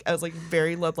was like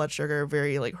very low blood sugar,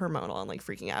 very like hormonal and like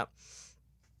freaking out.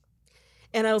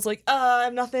 And I was like,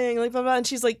 I'm nothing, like blah, blah. And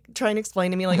she's like trying to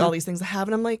explain to me like all these things I have.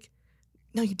 And I'm like,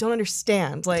 no, you don't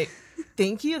understand. Like,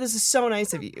 thank you. This is so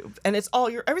nice of you. And it's all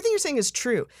everything you're saying is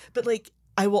true. But like,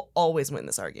 I will always win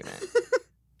this argument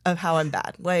of how I'm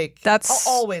bad. Like, I'll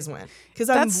always win because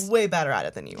I'm way better at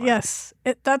it than you are. Yes.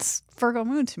 That's Virgo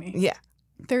moon to me. Yeah.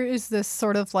 There is this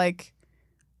sort of like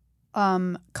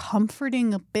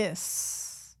comforting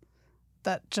abyss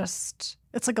that just,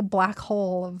 it's like a black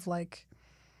hole of like,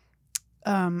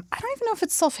 I don't even know if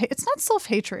it's not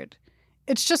self-hatred.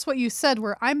 It's just what you said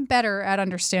where I'm better at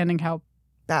understanding how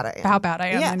bad I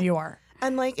am than you are.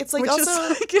 And like, it's like Which also,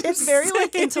 like it's very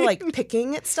like into like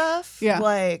picking at stuff. Yeah.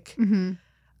 Like,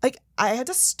 like I had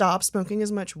to stop smoking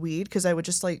as much weed because I would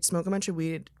just like smoke a bunch of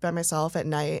weed by myself at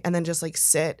night and then just like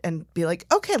sit and be like,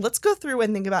 okay, let's go through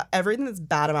and think about everything that's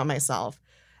bad about myself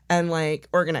and like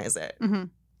organize it.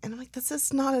 And I'm like, this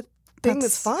is not a thing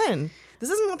that's fun. This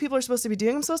isn't what people are supposed to be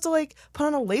doing. I'm supposed to like put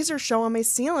on a laser show on my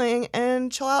ceiling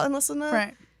and chill out and listen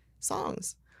to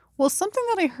songs. Well, something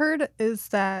that I heard is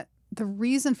that the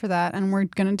reason for that, and we're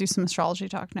going to do some astrology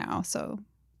talk now, so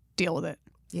deal with it.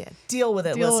 Yeah, deal with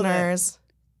it, Deal with it. listeners.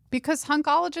 Because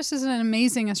Hunkologist is an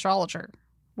amazing astrologer,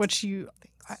 which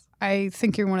I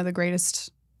think you're one of the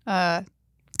greatest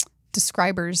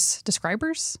describers.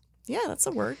 Describers? Yeah, that's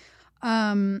a word.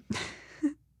 I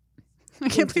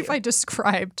can't believe I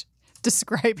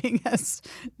describing as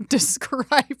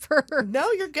describer.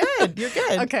 No, you're good. You're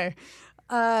good. Okay.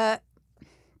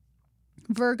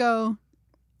 Virgo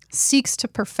seeks to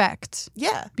perfect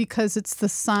Yeah. because it's the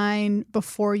sign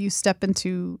before you step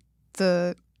into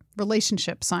the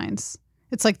relationship signs.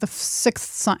 It's like the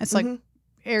sixth sign. It's like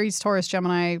Aries, Taurus,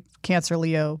 Gemini, Cancer,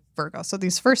 Leo, Virgo. So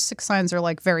these first 6 signs are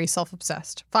like very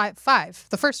self-obsessed. Five.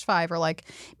 The first 5 are like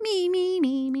me.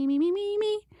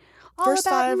 All First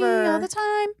about 5 me are... all the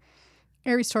time.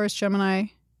 Aries, Taurus, Gemini,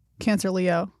 Cancer,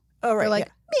 Leo. Oh, right. They're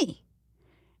like me.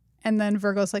 And then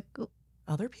Virgo's like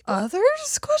other people.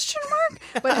 Others? Question mark.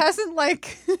 But hasn't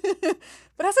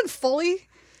fully.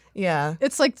 Yeah.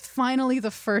 It's like finally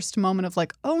the first moment of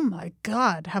like, oh my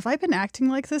God, have I been acting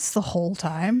like this the whole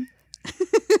time?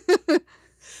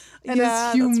 And Yeah,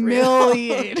 it's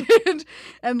humiliated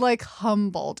and like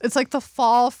humbled. It's like the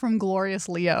fall from glorious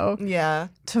Leo Yeah.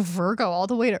 to Virgo all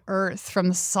the way to Earth from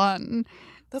the sun.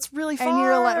 That's really far. And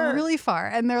you're like really far.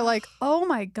 And they're like, oh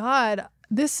my God,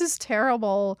 this is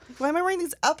terrible. Why am I wearing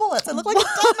these epaulets? I look like a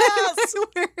dumbass. I'm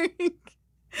wearing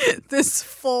this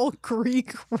full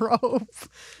Greek robe.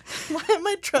 Why am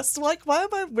I dressed like? Why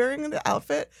am I wearing the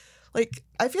outfit? Like,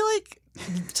 I feel like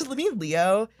to me,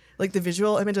 Leo, like the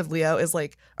visual image of Leo is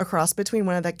like a cross between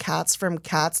one of the cats from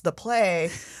Cats the play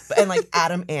and like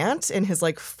Adam Ant in his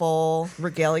like full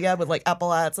regalia with like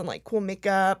epaulets and like cool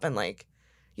makeup and like,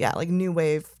 yeah, like new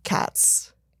wave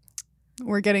cats.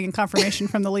 We're getting confirmation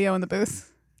from the Leo in the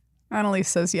booth. Annalise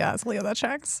says, yeah, it's Leo that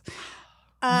checks.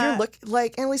 Your look,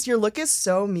 like, Annalise, your look is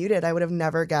so muted. I would have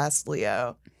never guessed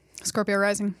Leo. Scorpio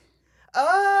rising.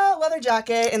 Oh, leather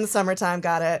jacket in the summertime.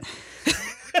 Got it.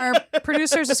 Our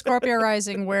producer's a Scorpio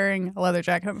rising wearing a leather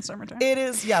jacket in the summertime. It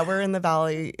is, yeah, we're in the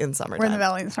valley in summertime. We're in the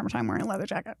valley in the summertime wearing a leather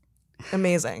jacket.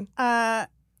 Amazing. What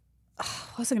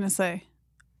was I going to say?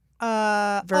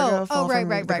 Virgo, fall from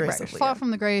the grace of Leo. Fall from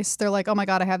the grace. They're like, oh my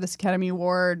God, I have this Academy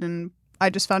Award, and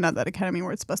I just found out that Academy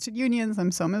Awards busted unions.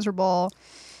 I'm so miserable.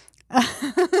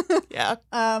 Yeah.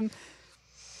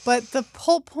 But the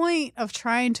whole point of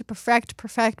trying to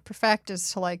perfect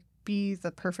is to like be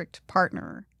the perfect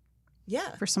partner.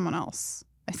 Yeah. For someone else.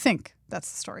 I think that's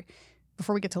the story.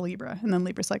 Before we get to Libra, and then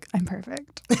Libra's like, I'm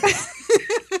perfect. I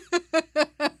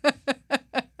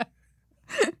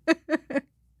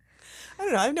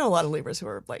don't know. I know a lot of Libras who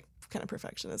are like kind of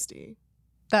perfectionist-y.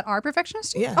 That are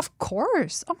perfectionists? Yeah. Of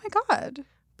course. Oh my God.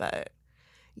 But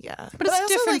yeah. But it's I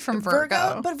also, different like, from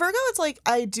Virgo. But Virgo, it's like,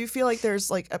 I do feel like there's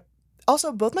like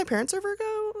also both my parents are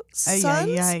Virgo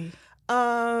sons.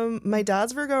 My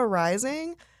dad's Virgo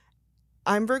rising.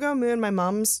 I'm Virgo moon. My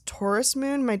mom's Taurus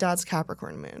moon. My dad's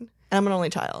Capricorn moon. And I'm an only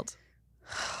child.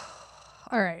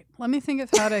 All right. Let me think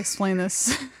of how to explain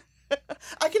this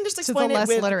I can just to explain the less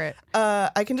it with, literate.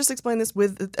 I can just explain this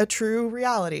with a true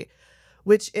reality,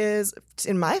 which is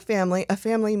in my family, a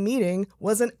family meeting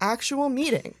was an actual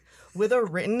meeting with a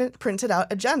written, printed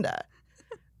out agenda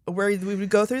where we would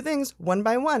go through things one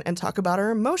by one and talk about our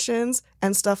emotions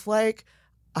and stuff like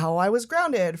how I was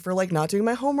grounded for like not doing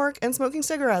my homework and smoking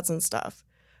cigarettes and stuff.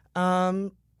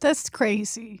 That's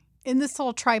crazy. In this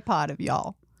whole tripod of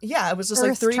y'all. Yeah, it was just Earth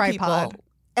like 3 tripod. people.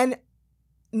 And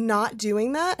not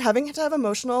doing that, having to have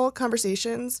emotional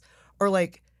conversations or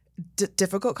like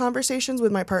difficult conversations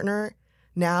with my partner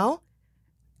now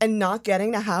and not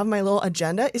getting to have my little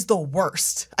agenda is the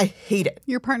worst. I hate it.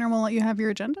 Your partner won't let you have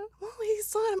your agenda? Well,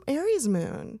 he's on Aries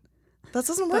moon. That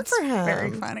doesn't work for him.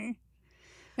 Very funny.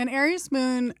 An Aries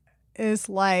moon is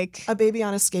like a baby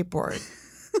on a skateboard.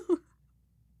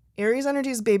 Aries energy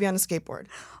is baby on a skateboard.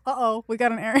 Uh-oh, we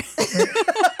got an Aries.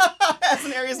 As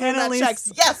an Aries moon, that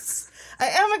checks. Yes, I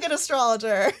am a good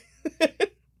astrologer.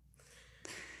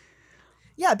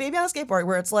 Yeah, baby on a skateboard,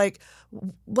 where it's like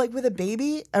with a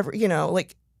baby,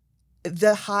 like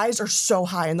the highs are so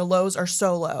high and the lows are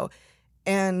so low,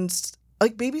 and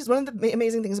like babies, one of the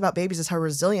amazing things about babies is how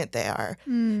resilient they are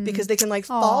because they can like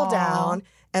fall down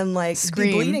and like scream,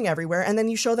 be bleeding everywhere, and then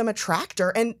you show them a tractor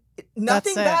and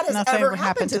nothing bad has ever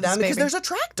happened to them because there's a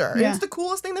tractor. Yeah. And it's the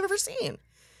coolest thing they've ever seen.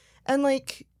 And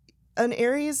like an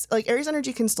Aries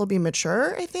energy can still be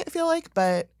mature, I feel like,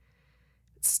 but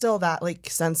still that like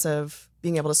sense of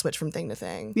being able to switch from thing to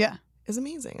thing is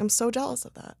amazing. I'm so jealous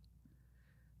of that.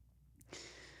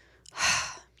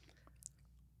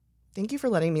 Thank you for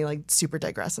letting me like super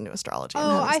digress into astrology. I'm Oh,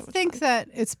 having I so much think fun. that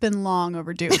it's been long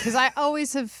overdue because I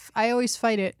always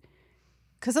fight it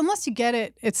because unless you get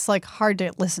it, it's like hard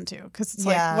to listen to because it's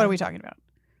Yeah. like, what are we talking about?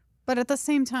 But at the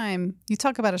same time, you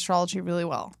talk about astrology really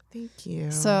well. Thank you.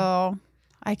 So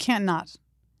I can't not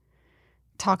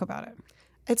talk about it.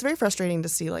 It's very frustrating to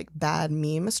see like bad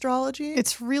meme astrology.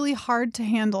 It's really hard to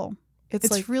handle.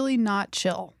 It's like, really not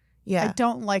chill. yeah, I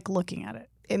don't like looking at it.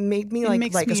 it made me it like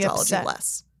makes like me astrology upset.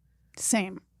 less.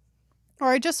 Same. Or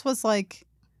I just was like,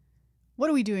 what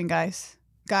are we doing, guys?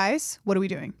 Guys, what are we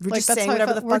doing? We're like, just that's saying how I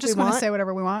whatever felt. the We're fuck just we going to want? say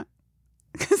whatever we want.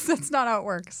 Because that's not how it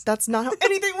works. That's not how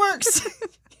anything works.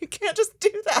 You can't just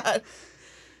do that.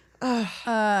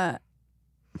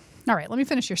 All right, let me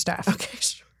finish your staff. Okay,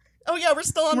 sure. Oh yeah, we're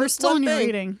still on. We're this still one in your thing.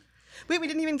 reading. Wait, we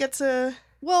didn't even get to.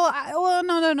 Well,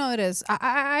 no, it is.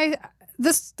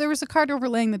 There was a card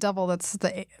overlaying the devil that's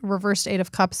the reversed Eight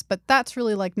of Cups, but that's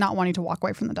really like not wanting to walk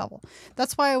away from the devil.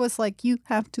 That's why I was like, you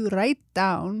have to write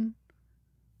down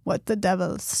what the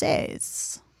devil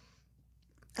says.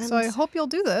 So I hope you'll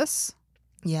do this.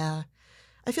 Yeah,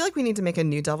 I feel like we need to make a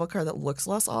new devil card that looks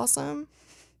less awesome.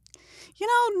 You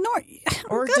know,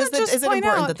 Or is it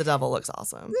important that the devil looks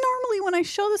awesome? Normally when I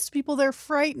show this to people, they're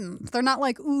frightened. They're not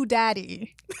like, ooh,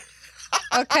 daddy.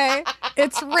 Okay?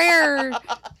 It's rare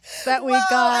that we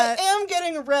got... I am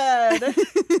getting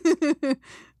red.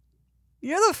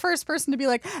 You're the first person to be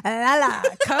like, la la,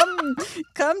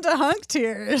 come to Hunk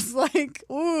Tears. Like,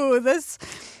 ooh, this...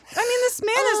 I mean, this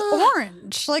man is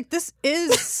orange. Like, this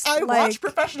is... I like, watch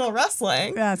professional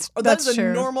wrestling. That's That's true.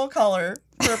 a normal color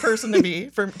for a person to be,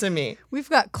 to me. We've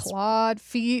got clawed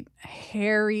feet,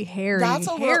 hairy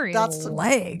That's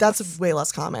legs. That's way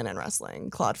less common in wrestling.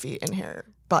 Clawed feet and hair,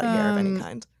 body hair of any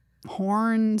kind.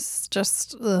 Horns,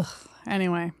 just ugh.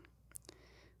 Anyway,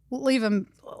 leave him.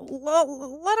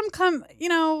 Let him come. You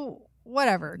know,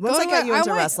 whatever. Once I get you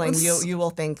into wrestling, let's- you will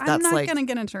think I'm that's not like gonna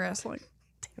get into wrestling.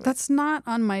 That's not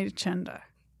on my agenda.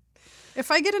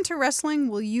 If I get into wrestling,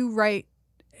 will you write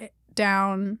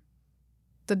down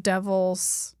the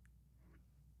devil's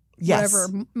yes,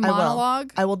 whatever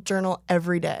monologue? I will journal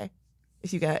every day.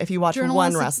 If you watch Journal one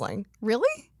as a- wrestling,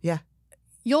 Really? Yeah.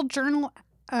 You'll journal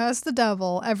as the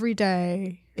devil every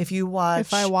day. if you watch,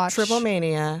 If I watch- Triple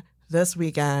Mania this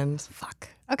weekend, Fuck.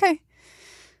 Okay.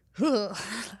 La,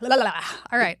 la, la.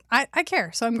 All right. I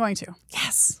care, so I'm going to.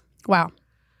 yes. Wow.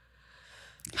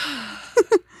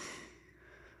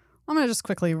 I'm going to just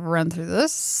quickly run through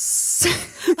this.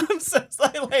 I'm so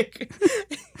sorry. Like,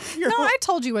 No, I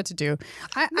told you what to do.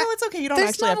 no, it's okay. You don't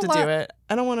there's actually have not to a do it.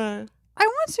 I don't want to. I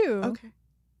want to. Okay.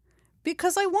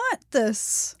 Because I want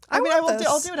this. I mean, want this.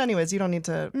 I'll do it anyways. You don't need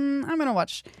to. I'm going to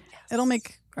watch. It'll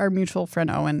make our mutual friend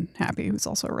Owen happy, who's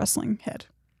also a wrestling head.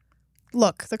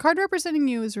 Look, the card representing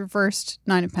you is reversed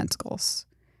Nine of Pentacles.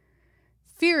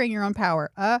 Fearing your own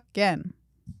power again.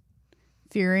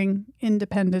 Fearing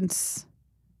independence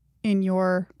in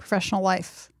your professional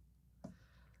life.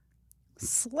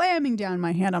 Slamming down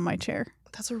my hand on my chair.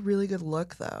 That's a really good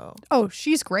look, though. Oh,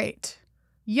 she's great.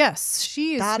 Yes,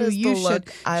 she is That who is you the look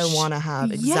should. I want to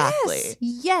have. Exactly.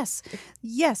 Yes.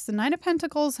 The Nine of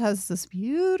Pentacles has this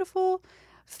beautiful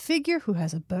figure who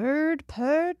has a bird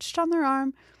perched on their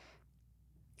arm.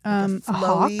 Like A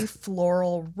flowy hawk,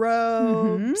 floral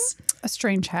robes. a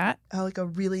strange hat. Like a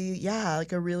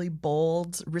really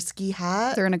bold, risky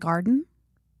hat. They're in a garden.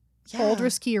 Yeah. Bold,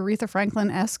 risky Aretha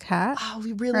Franklin-esque hat. Oh,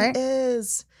 he really Right?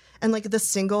 is. And like the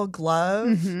single glove.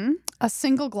 Mm-hmm. A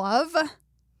single glove.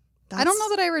 I don't know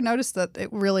that I ever noticed that it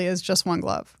really is just one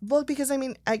glove. Well, because I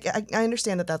mean, I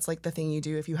understand that that's like the thing you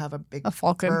do if you have a big A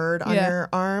falcon. bird on Yeah. your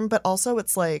arm, but also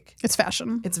it's like It's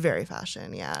fashion. it's very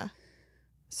fashion. Yeah.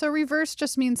 So reverse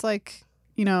just means like,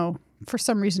 you know, for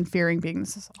some reason fearing being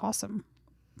this is awesome.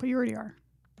 But you already are.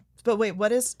 But wait, what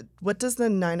does the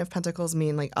Nine of Pentacles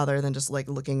mean, like other than just like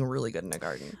looking really good in a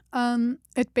garden?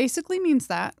 It basically means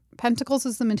that Pentacles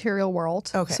is the material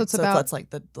world. Okay, So it's about that's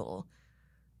like the little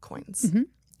coins. Mhm.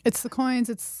 It's the coins,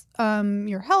 it's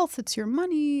your health, it's your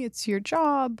money, it's your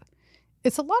job.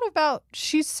 It's a lot about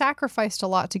she's sacrificed a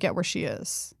lot to get where she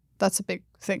is. That's a big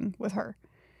thing with her.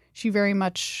 She very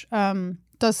much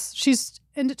she's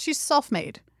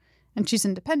self-made and she's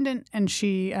independent and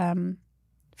she's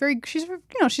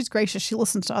gracious. She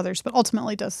listens to others, but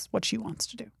ultimately does what she wants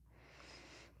to do.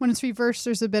 When it's reversed,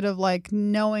 there's a bit of like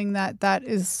knowing that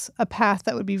is a path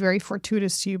that would be very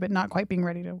fortuitous to you, but not quite being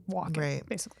ready to walk Right. it,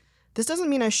 basically. This doesn't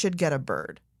mean I should get a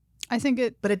bird, I think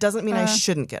but it doesn't mean I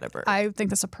shouldn't get a bird. I think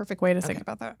that's a perfect way to think Okay.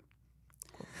 about that.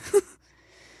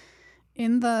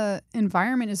 In the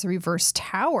environment is a reverse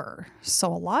tower.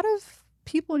 So a lot of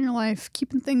people in your life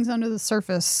keeping things under the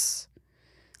surface.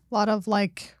 A lot of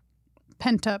like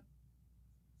pent up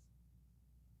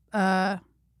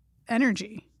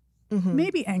energy. Mhm.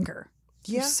 Maybe anger.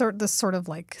 Yeah. This sort of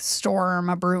like storm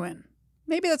a brewing.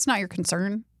 Maybe that's not your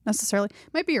concern necessarily.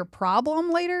 Might be your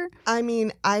problem later. I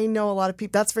mean, I know a lot of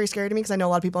people. That's very scary to me because I know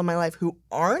a lot of people in my life who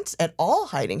aren't at all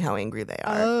hiding how angry they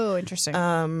are. Oh, interesting.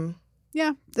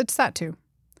 Yeah, it's that too.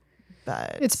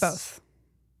 But It's both.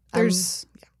 There's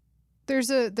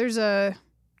a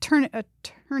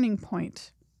turning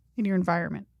point in your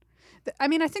environment. I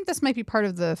mean, I think this might be part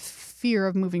of the fear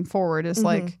of moving forward is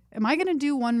like, am I going to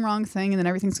do one wrong thing and then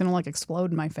everything's going to like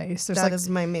explode in my face? There's That is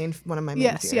one of my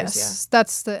main fears. Yes.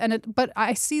 That's but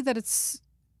I see that it's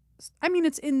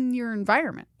in your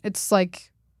environment. It's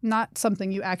like not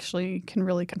something you actually can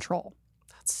really control.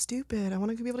 That's stupid. I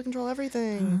want to be able to control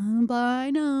everything. But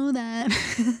I know that.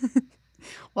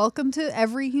 Welcome to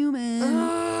every human.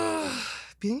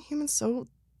 Being a human's so...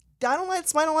 I don't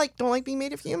like being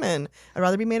made of human. I'd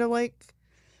rather be made of like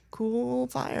cool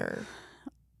fire.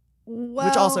 Well,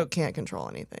 which also can't control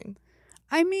anything.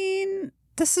 I mean,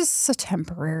 this is a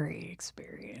temporary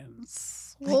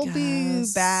experience. We'll be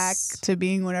back to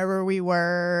being whatever we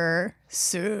were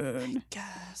soon. I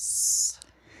guess.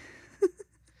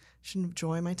 Should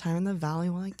enjoy my time in the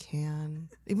valley while I can.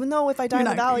 Even though if I die in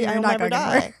the valley, I'll never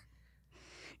die.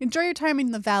 Enjoy your time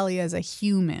in the valley as a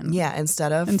human. Yeah,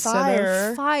 instead of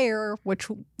fire, which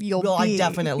you'll be. I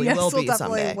definitely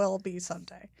will be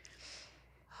someday.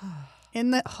 In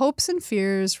the hopes and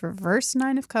fears, reverse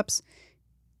 9 of Cups.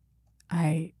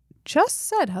 I just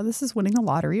said how this is winning the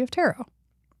lottery of tarot.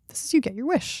 This is you get your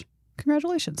wish.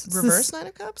 Congratulations. It's reverse 9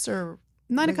 of Cups or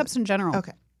 9 of Cups in general.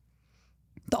 Okay.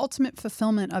 The ultimate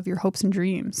fulfillment of your hopes and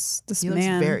dreams. He looks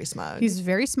very smug. He's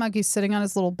very smug. He's sitting on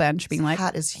his little bench being like... His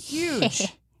hat is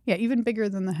huge. Yeah, even bigger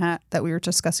than the hat that we were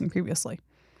discussing previously.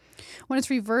 When it's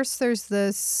reversed, there's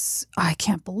this... I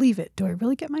can't believe it. Do I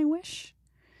really get my wish?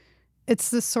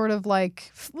 It's this sort of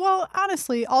like... Well,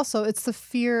 honestly, also, it's the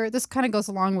fear... This kind of goes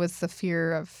along with the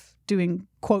fear of doing,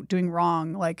 quote, doing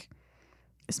wrong. Like,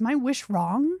 is my wish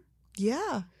wrong?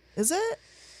 Yeah. Is it?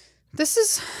 This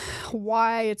is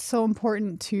why it's so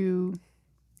important to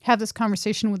have this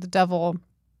conversation with the devil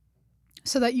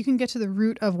so that you can get to the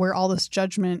root of where all this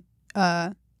judgment, you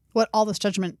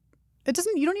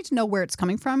don't need to know where it's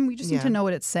coming from. You just need to know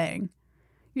what it's saying.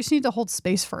 You just need to hold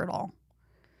space for it all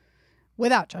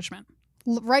without judgment.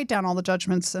 Write down all the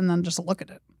judgments and then just look at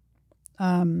it.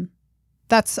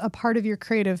 That's a part of your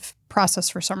creative process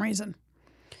for some reason.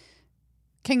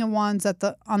 King of Wands at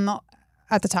the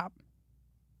top.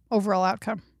 Overall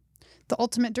outcome. The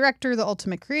ultimate director, the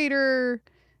ultimate creator,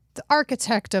 the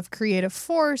architect of creative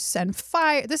force and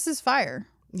fire. This is fire.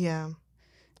 Yeah.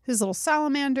 His little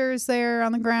salamander is there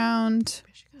on the ground.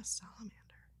 I should get a salamander.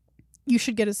 You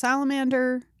should get a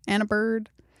salamander and a bird.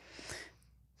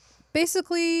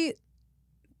 Basically,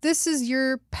 this is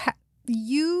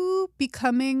you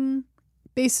becoming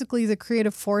basically the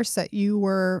creative force that you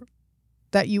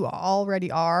already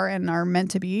are and are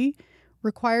meant to be.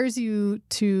 Requires you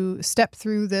to step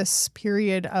through this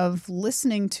period of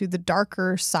listening to the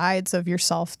darker sides of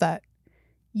yourself that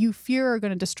you fear are going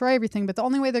to destroy everything. But the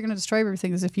only way they're going to destroy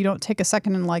everything is if you don't take a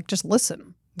second and like just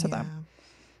listen to them.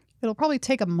 It'll probably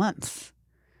take a month.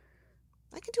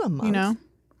 I can do a month. You know?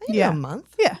 I can do a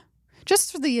month. Yeah.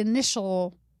 Just for the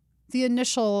initial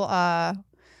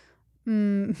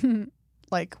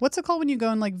like, what's it called when you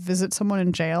go and like visit someone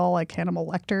in jail, like Hannibal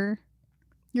Lecter?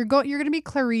 You're going to be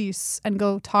Clarice and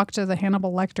go talk to the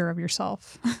Hannibal Lecter of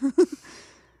yourself.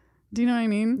 Do you know what I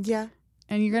mean? Yeah.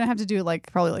 And you're going to have to do it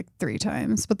probably 3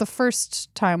 times. But the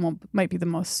first time might be the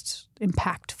most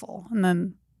impactful. And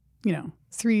then,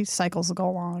 3 cycles will go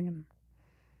along. And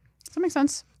does that make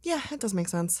sense? Yeah, it does make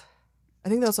sense. I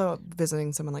think also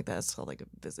visiting someone like that is called like a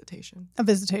visitation. A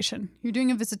visitation. You're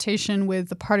doing a visitation with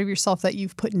the part of yourself that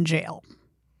you've put in jail.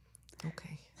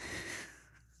 Okay.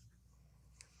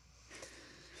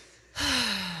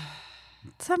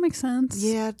 Does that make sense?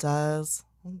 Yeah, it does.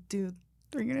 Are you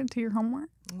going to do your homework?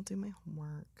 I'll do my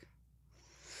homework.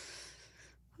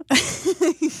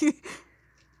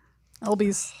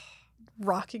 Elby's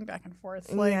rocking back and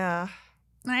forth. Yeah.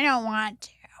 I don't want to.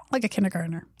 Like a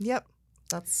kindergartner. Yep.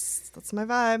 That's my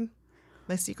vibe.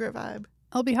 My secret vibe.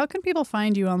 Elby, how can people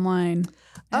find you online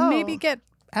and maybe get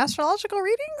astrological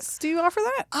readings? Do you offer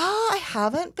that? I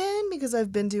haven't been because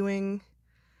I've been doing...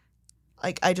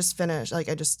 I just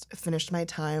finished my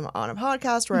time on a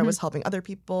podcast where I was helping other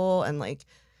people and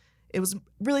it was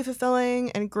really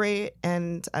fulfilling and great.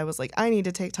 And I was like, I need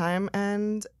to take time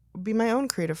and be my own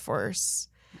creative force.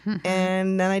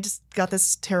 And then I just got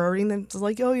this tarot reading that was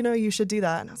like, oh, you should do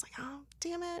that. And I was like, oh,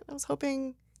 damn it. I was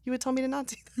hoping You would tell me to not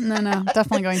do that. No,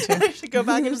 definitely going to. I should go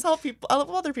back and just help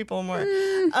other people more.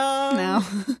 No.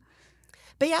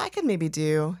 But yeah, I could maybe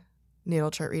do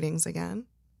natal chart readings again.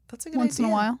 That's a good Once idea.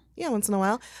 in a while. Yeah, once in a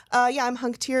while. Yeah, I'm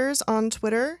Hunk Tears on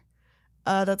Twitter.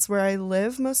 That's where I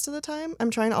live most of the time.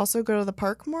 I'm trying to also go to the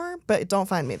park more, but don't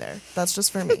find me there. That's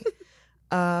just for me.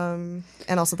 And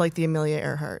also like the Amelia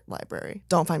Earhart Library.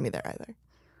 Don't find me there either.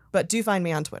 But do find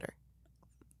me on Twitter.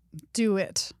 Do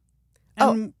it.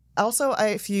 Also,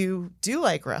 if you do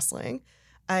like wrestling,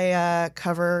 I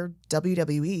cover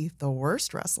WWE, the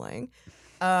worst wrestling,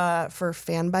 for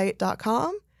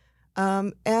fanbite.com.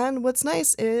 And what's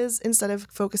nice is instead of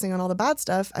focusing on all the bad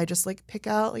stuff, I just like pick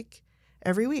out like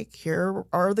every week, here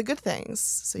are the good things.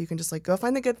 So you can just like go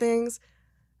find the good things.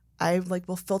 I like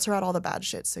will filter out all the bad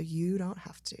shit so you don't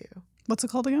have to. What's it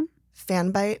called again?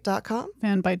 Fanbite.com.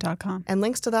 Fanbite.com. And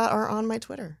links to that are on my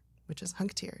Twitter, which is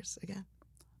Hunk Tears again.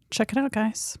 Check it out,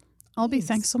 guys. Albie,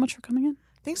 thanks so much for coming in.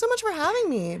 Thanks so much for having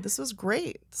me. This was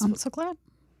great. I'm so glad.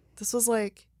 This was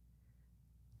like,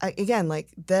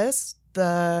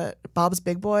 the Bob's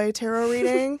Big Boy tarot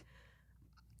reading.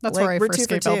 That's like, where I we're first 2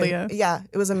 for gave 2. Albie. Yeah,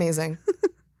 it was amazing.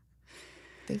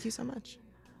 Thank you so much.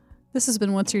 This has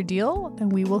been What's Your Deal,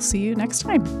 and we will see you next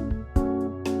time.